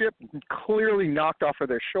the chip clearly knocked off of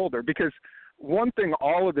their shoulder. Because one thing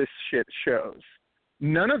all of this shit shows,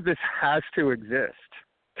 none of this has to exist.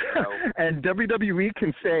 No. And WWE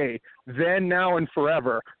can say then, now, and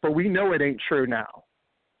forever, but we know it ain't true now.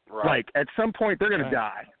 Right. Like, at some point, they're going to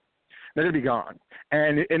die. They're going to be gone.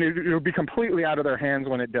 And it'll be completely out of their hands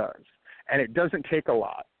when it does. And it doesn't take a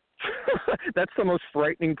lot. That's the most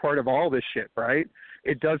frightening part of all this shit, right?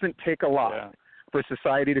 It doesn't take a lot for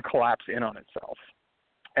society to collapse in on itself.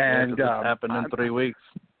 And it happened in 3 weeks.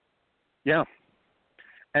 Yeah.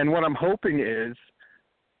 And what I'm hoping is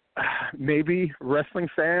maybe wrestling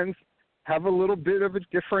fans have a little bit of a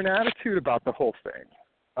different attitude about the whole thing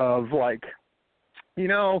of like, you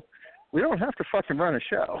know, we don't have to fucking run a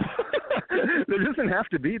show. There doesn't have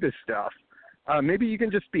to be this stuff. Maybe you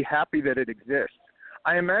can just be happy that it exists.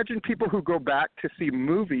 I imagine people who go back to see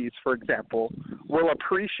movies, for example, will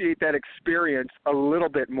appreciate that experience a little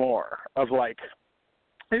bit more of like,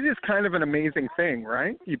 it is kind of an amazing thing,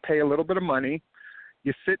 right? You pay a little bit of money,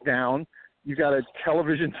 you sit down, you got a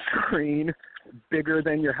television screen bigger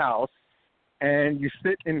than your house, and you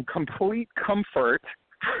sit in complete comfort,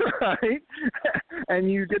 right?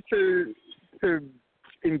 And you get to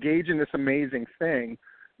engage in this amazing thing.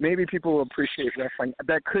 Maybe people will appreciate wrestling.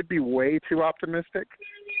 That could be way too optimistic,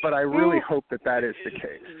 but I really hope that is the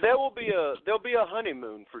case. There'll be a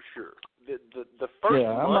honeymoon for sure. The first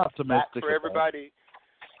month back for everybody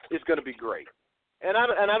is going to be great. And I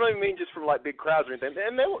don't even mean just from like big crowds or anything.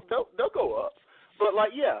 And they'll go up. But like,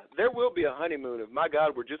 there will be a honeymoon of, my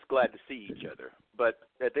God, we're just glad to see each other. But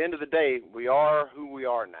at the end of the day, we are who we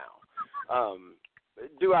are now.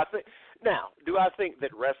 Do I think that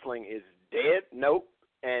wrestling is dead? Nope.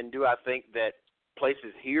 And do I think that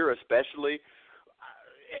places here especially,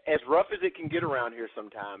 as rough as it can get around here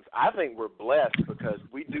sometimes, I think we're blessed because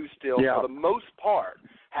we do still, for the most part,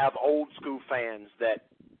 have old school fans that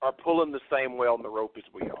are pulling the same way on the rope as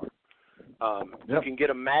we are. You can get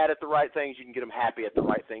them mad at the right things. You can get them happy at the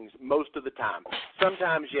right things most of the time.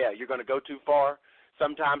 Sometimes, you're going to go too far.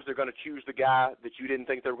 Sometimes they're going to choose the guy that you didn't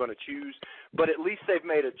think they were going to choose. But at least they've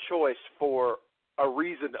made a choice for a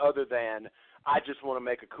reason other than, I just want to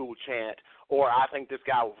make a cool chant, or I think this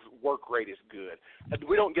guy's work rate is good.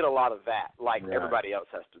 We don't get a lot of that like everybody else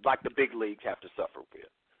has to, like the big leagues have to suffer with.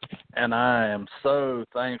 And I am so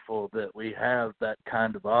thankful that we have that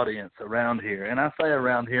kind of audience around here. And I say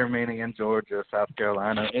around here, meaning in Georgia, South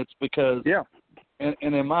Carolina. It's because, and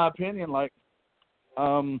in my opinion, like,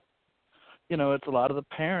 you know, it's a lot of the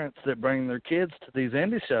parents that bring their kids to these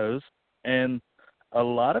indie shows, and a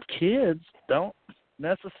lot of kids don't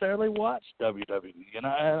necessarily watch WWE. You know,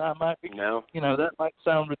 and I might be, you know, that might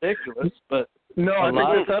sound ridiculous, but no, I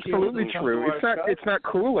think that's absolutely true. It's not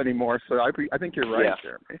cool anymore. So I think you're right,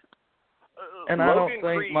 Jeremy. And I don't Logan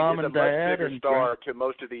think Creed mom is and a much dad bigger and star to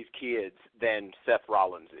most of these kids than Seth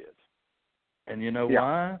Rollins is. And you know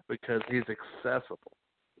why? Because he's accessible.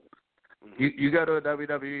 You go to a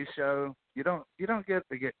WWE show, you don't get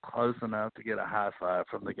to get close enough to get a high five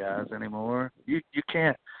from the guys anymore. You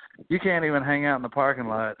can't even hang out in the parking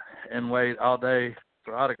lot and wait all day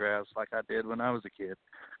for autographs like I did when I was a kid.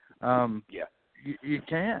 You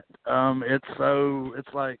can't.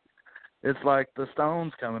 It's like the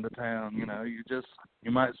Stones coming to town. You know,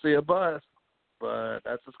 you might see a bus, but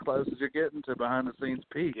that's as close as you're getting to behind the scenes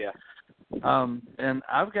Pete. Yeah. And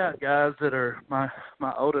I've got guys that are my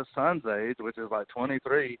oldest son's age, which is like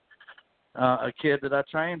 23. A kid that I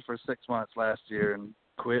trained for 6 months last year and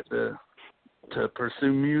quit to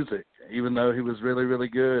pursue music, even though he was really, really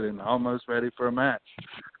good and almost ready for a match.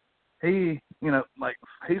 He,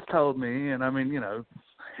 he's told me, and I mean,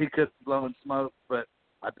 he could blow and smoke, but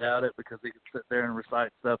I doubt it because he could sit there and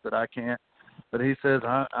recite stuff that I can't. But he says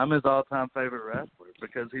I'm his all-time favorite wrestler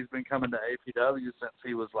because he's been coming to APW since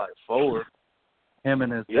he was like 4, him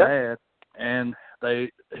and his dad, and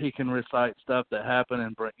he can recite stuff that happened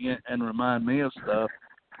and bring in and remind me of stuff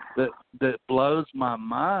that blows my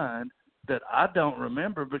mind that I don't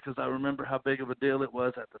remember because I remember how big of a deal it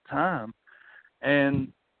was at the time.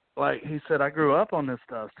 And like he said, I grew up on this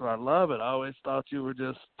stuff, so I love it. I always thought you were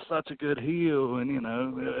just such a good heel, and it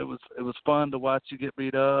was fun to watch you get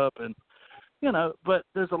beat up, and but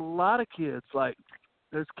there's a lot of kids, like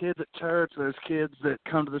there's kids at church, there's kids that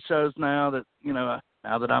come to the shows now that,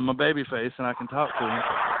 now that I'm a babyface and I can talk to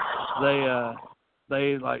them,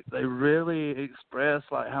 they really express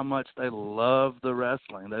like how much they love the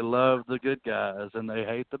wrestling. They love the good guys and they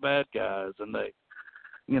hate the bad guys, and they,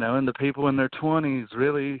 and the people in their 20s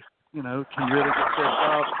really, can really get pissed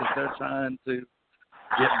off because they're trying to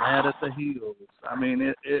get mad at the heels. I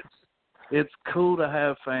mean, it's cool to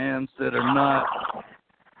have fans that are not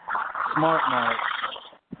smart marks.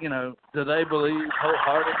 Do they believe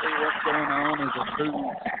wholeheartedly what's going on is a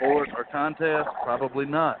true sport or contest? Probably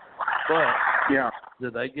not. But do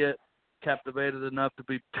they get captivated enough to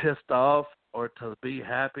be pissed off or to be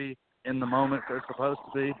happy in the moment they're supposed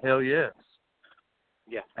to be? Hell yes.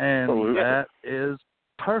 Yeah. And Absolutely. that is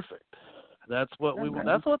perfect. That's what we want.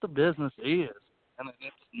 That's what the business is. And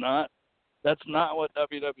that's not what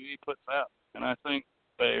WWE puts out. And I think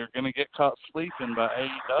they're going to get caught sleeping by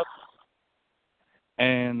AEW.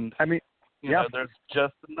 And, I mean, there's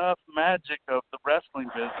just enough magic of the wrestling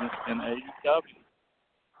business in AEW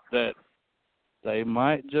that they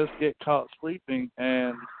might just get caught sleeping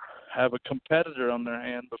and have a competitor on their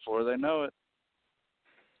hand before they know it.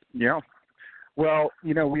 Yeah. Well,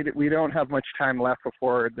 we don't have much time left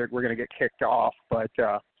before we're going to get kicked off, but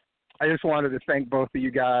I just wanted to thank both of you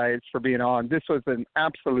guys for being on. This was an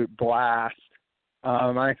absolute blast.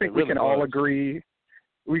 I think we can all agree.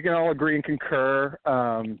 We can all agree and concur.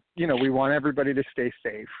 We want everybody to stay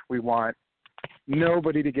safe. We want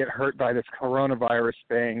nobody to get hurt by this coronavirus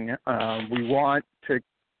thing. We want to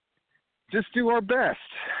just do our best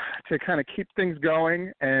to kind of keep things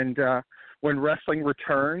going. And when wrestling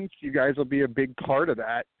returns, you guys will be a big part of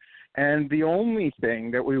that. And the only thing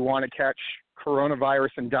that we want to catch coronavirus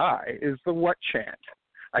and die is the what chant.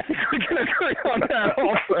 I think we can agree on that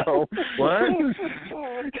also. What?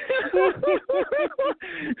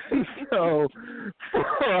 So,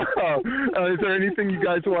 is there anything you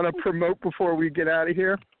guys want to promote before we get out of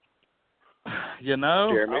here? Jeremy?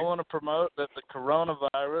 I want to promote that the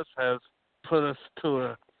coronavirus has put us to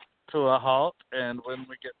a halt, and when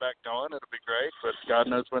we get back going, it'll be great, but God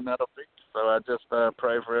knows when that'll be. So I just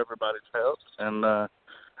pray for everybody's health, and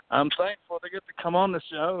I'm thankful to get to come on the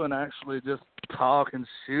show and actually just talk and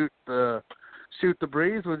shoot the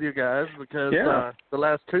breeze with you guys because the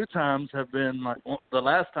last 2 times have been like the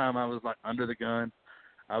last time I was like under the gun.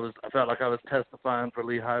 I felt like I was testifying for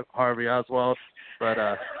Lee Harvey Oswald, but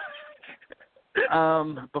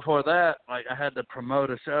before that, like I had to promote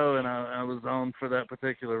a show and I was on for that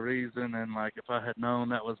particular reason, and like if I had known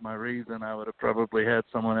that was my reason, I would have probably had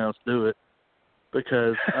someone else do it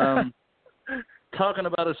because talking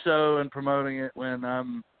about a show and promoting it when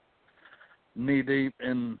I'm knee deep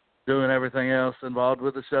in doing everything else involved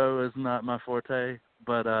with the show is not my forte.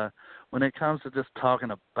 But when it comes to just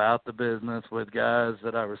talking about the business with guys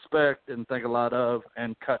that I respect and think a lot of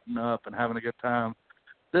and cutting up and having a good time,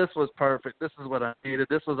 this was perfect. This is what I needed.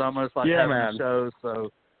 This was almost like having a show.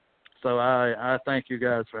 So I thank you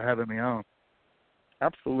guys for having me on.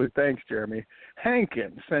 Absolutely. Thanks, Jeremy.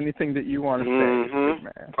 Hankins, anything that you want to say, big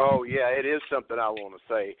man? Oh, yeah, it is something I want to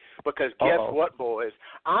say. Because guess what, boys?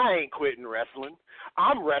 I ain't quitting wrestling.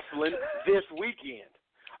 I'm wrestling this weekend.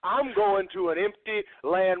 I'm going to an empty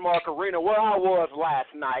landmark arena where I was last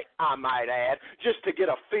night, I might add, just to get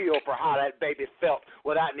a feel for how that baby felt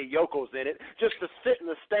without any yokels in it, just to sit in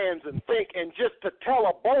the stands and think, and just to tell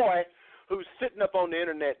a boy who's sitting up on the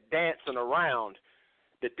internet dancing around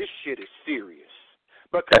that this shit is serious.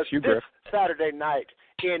 Because this Saturday night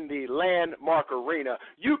in the Landmark Arena,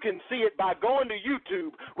 you can see it by going to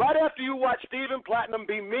YouTube. Right after you watch Stephen Platinum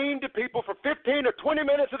be mean to people for 15 or 20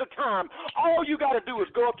 minutes at a time, all you got to do is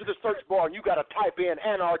go up to the search bar and you got to type in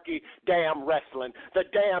Anarchy Damn Wrestling. The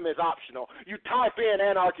damn is optional. You type in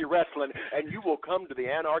Anarchy Wrestling and you will come to the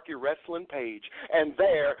Anarchy Wrestling page. And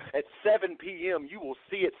there at 7 p.m. you will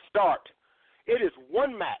see it start. It is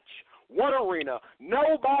one match, one arena,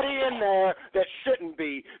 nobody in there that shouldn't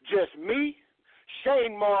be, just me,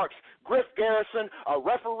 Shane Marks, Griff Garrison, a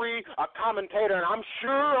referee, a commentator, and I'm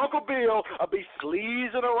sure Uncle Bill will be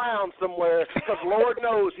sleazing around somewhere because Lord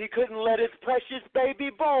knows he couldn't let his precious baby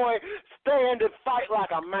boy stand and fight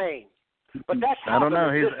like a man. But that's I don't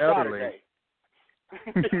know. He's this elderly.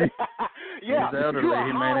 Saturday. Yeah, he's elderly.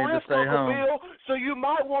 He may need to stay Uncle home. Bill, so you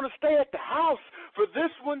might want to stay at the house for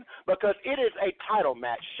this one because it is a title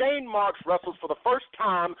match. Shane Marks wrestles for the first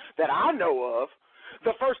time that I know of,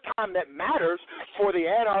 the first time that matters for the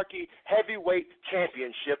Anarchy Heavyweight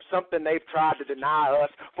Championship, something they've tried to deny us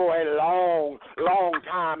for a long, long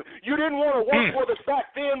time. You didn't want to work with us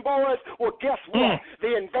back then, boys? Well, guess what?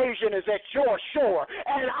 The invasion is at your shore,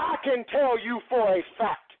 and I can tell you for a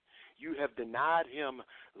fact, you have denied him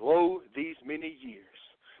these many years.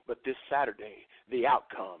 But this Saturday, the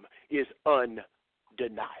outcome is undeniable.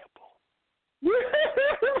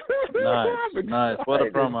 Nice. What a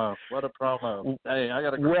promo. Hey, I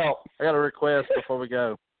got a request before we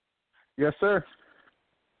go. Yes, sir.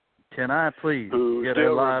 Can I please get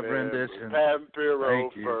a live rendition?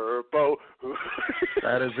 Thank you.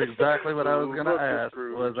 That is exactly what I was going to ask.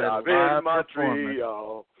 Was a live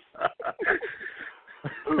performance.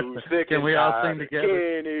 Can we all sing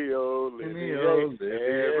together?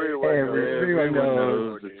 Everyone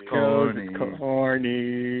knows it's corny.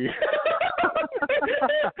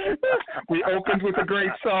 We opened with a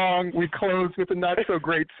great song. We closed with a not so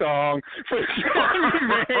great song. For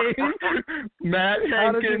Jeremy Vane, Matt Hankins.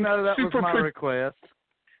 How did you know that was my request?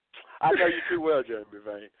 I know you too well, Jeremy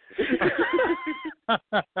Vane.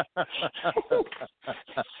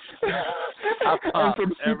 I pop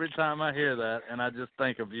every time I hear that, and I just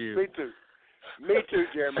think of you. Me too,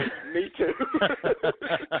 Jeremy. Me too.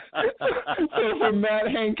 So for Matt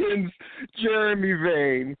Hankins, Jeremy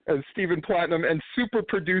Vane, Stephen Platinum, and super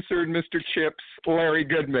producer Mr. Chips, Larry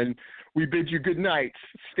Goodman, we bid you good night.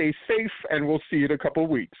 Stay safe, and we'll see you in a couple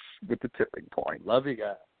weeks with the tipping point. Love you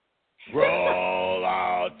guys. Roll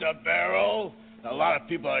out the barrel. A lot of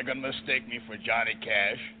people are going to mistake me for Johnny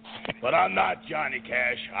Cash, but I'm not Johnny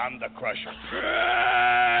Cash. I'm the Crusher.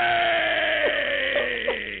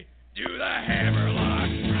 Hey! Do the hammerlock.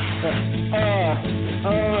 Do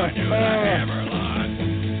the hammerlock.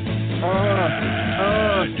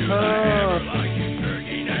 Do the hammerlock, you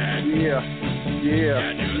turkey neck. Yeah.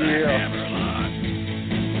 Do the hammerlock.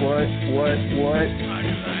 What? I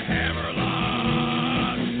do the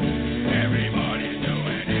hammerlock. Everybody's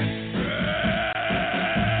doing it.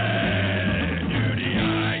 Do the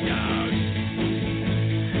eye gouge.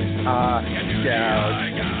 Gouge. Do the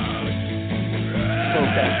eye gouge.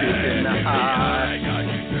 Poke that bitch in the eye.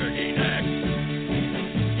 You turkey neck.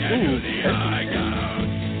 Do the eye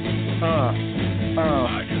gouge.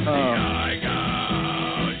 I do the eye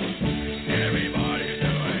gouge. Everybody's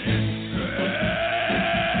doing it.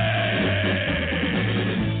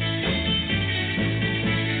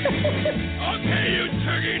 Okay, you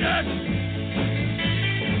turkey neck.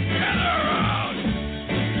 Gather around.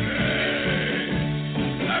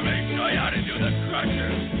 Let me show you how to do the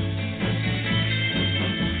Crusher.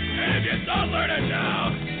 And if you don't learn it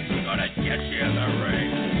now, I'm gonna get you in the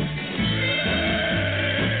ring.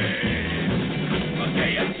 Okay,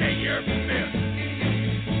 you take your fist,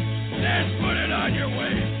 then put it on your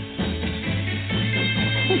waist.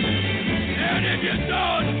 And if you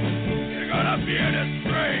don't, you're gonna be in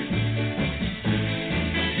disgrace.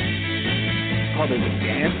 Oh, there's a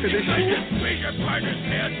dance to this You shit? just squeeze your partner's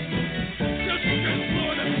head, just blue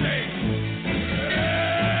in the face.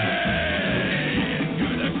 Do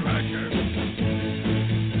the Crusher. Do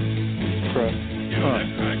the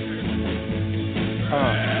Crusher.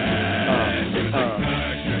 Do the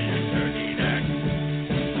Crusher, you turkey neck.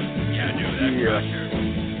 Yeah, do the Crusher.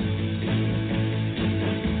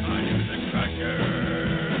 I do the Crusher.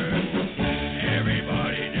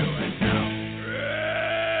 Everybody do it now.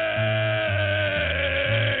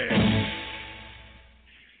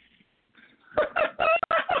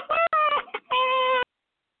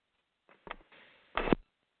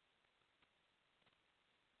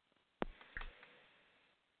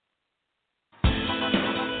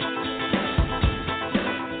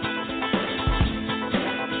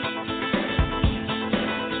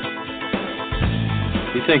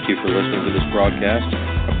 We thank you for listening to this broadcast,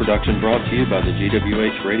 a production brought to you by the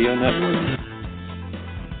GWH Radio Network.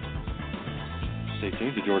 Stay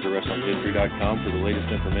tuned to GeorgiaWrestlingHistory.com for the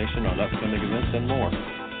latest information on upcoming events and more.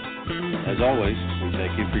 As always, we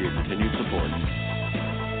thank you for your continued support.